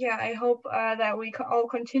 Yeah, I hope that we all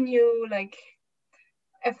continue like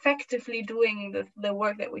effectively doing the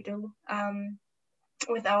work that we do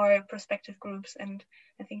with our prospective groups, and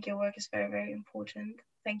I think your work is very, very important.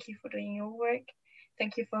 Thank you for doing your work.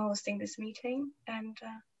 Thank you for hosting this meeting, and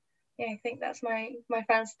yeah, I think that's my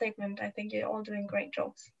final statement. I think you're all doing great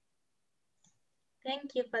jobs.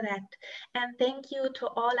 Thank you for that, and thank you to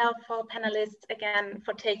all our 4 panelists again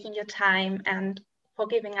for taking your time and for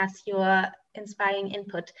giving us your inspiring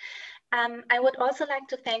input. I would also like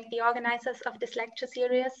to thank the organizers of this lecture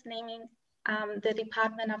series, naming the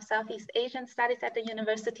Department of Southeast Asian Studies at the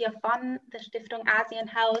University of Bonn, the Stiftung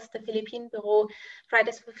Asienhaus, the Philippinenbüro,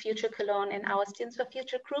 Fridays for Future Cologne, and our Students for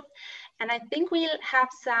Future group. And I think we'll have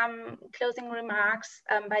some closing remarks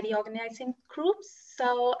by the organizing groups.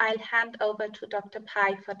 So I'll hand over to Dr.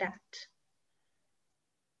 Pai for that.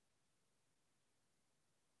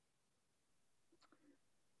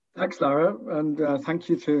 Thanks, Lara, and thank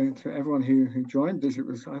you to everyone who joined this.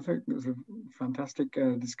 I think it was a fantastic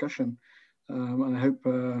discussion, and I hope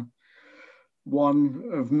one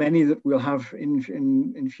of many that we'll have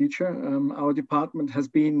in future. Our department has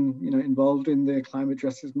been, involved in the climate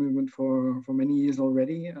justice movement for many years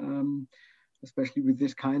already, especially with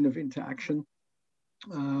this kind of interaction.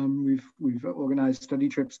 We've organized study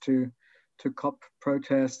trips to COP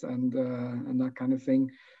protests and that kind of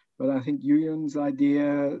thing. But I think Yuyun's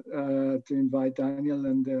idea to invite Daniel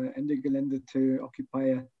and Ende Gelände to occupy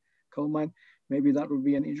a coal mine, maybe that would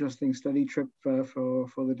be an interesting study trip for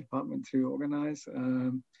the department to organize.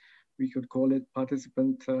 We could call it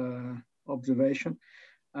participant observation.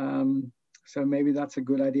 So maybe that's a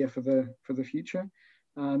good idea for the future.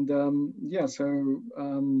 And yeah, so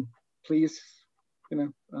please,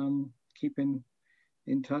 keep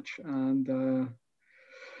in touch. And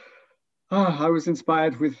I was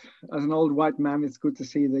inspired as an old white man, it's good to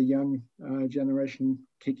see the young generation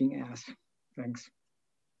kicking ass. Thanks.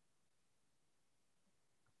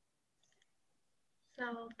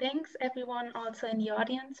 So thanks everyone also in the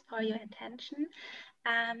audience for your attention.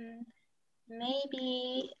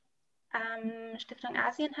 Maybe Stiftung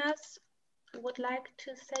Asienhaus would like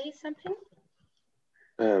to say something?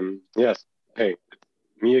 Yes, hey,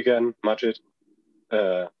 me again, Majid.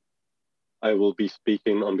 I will be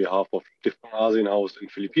speaking on behalf of Stiftung Asienhaus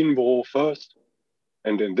and Philippinenbüro first.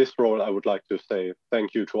 And in this role, I would like to say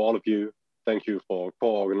thank you to all of you. Thank you for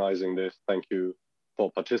co-organizing this. Thank you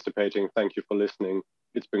for participating. Thank you for listening.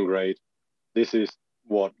 It's been great. This is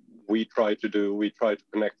what we try to do. We try to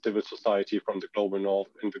connect civil society from the global north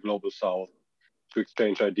and the global south, to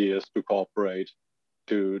exchange ideas, to cooperate,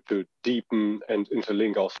 to deepen and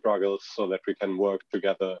interlink our struggles so that we can work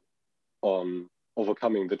together on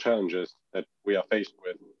overcoming the challenges that we are faced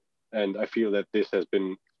with. And I feel that this has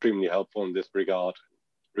been extremely helpful in this regard.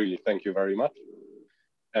 Really, thank you very much.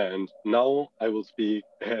 And now I will speak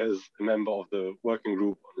as a member of the working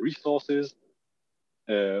group on resources,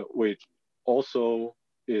 which also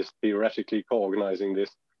is theoretically co-organizing this.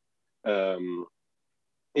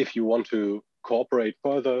 If you want to cooperate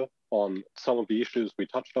further on some of the issues we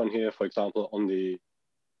touched on here, for example, on the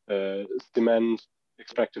cement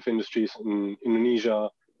extractive industries in Indonesia,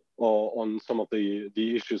 or on some of the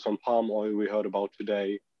issues on palm oil we heard about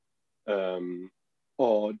today,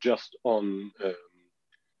 or just on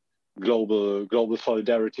global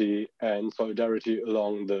solidarity and solidarity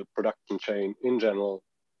along the production chain in general,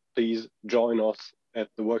 please join us at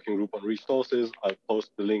the working group on resources. I'll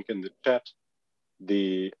post the link in the chat.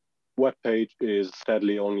 The webpage is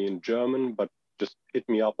sadly only in German, but just hit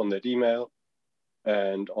me up on that email.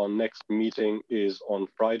 And our next meeting is on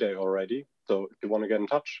Friday already. So if you want to get in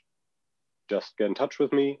touch, just get in touch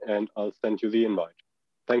with me and I'll send you the invite.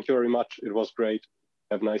 Thank you very much. It was great.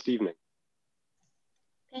 Have a nice evening.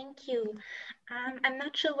 Thank you. I'm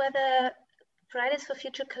not sure whether Fridays for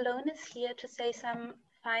Future Cologne is here to say some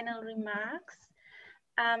final remarks.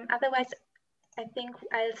 Otherwise, I think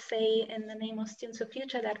I'll say in the name of Students for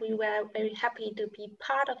Future that we were very happy to be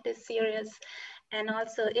part of this series. And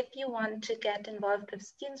also, if you want to get involved with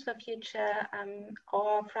Students for Future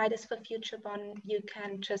or Fridays for Future Bonn, you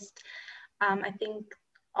can just, I think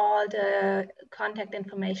all the contact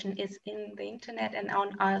information is in the internet and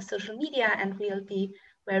on our social media, and we'll be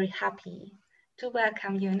very happy to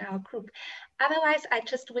welcome you in our group. Otherwise, I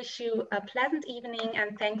just wish you a pleasant evening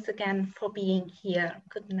and thanks again for being here.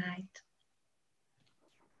 Good night.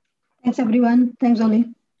 Thanks, everyone. Thanks,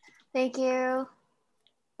 Ollie. Thank you.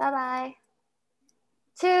 Bye-bye.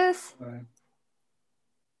 Tschüss. Bye.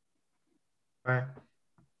 Bye.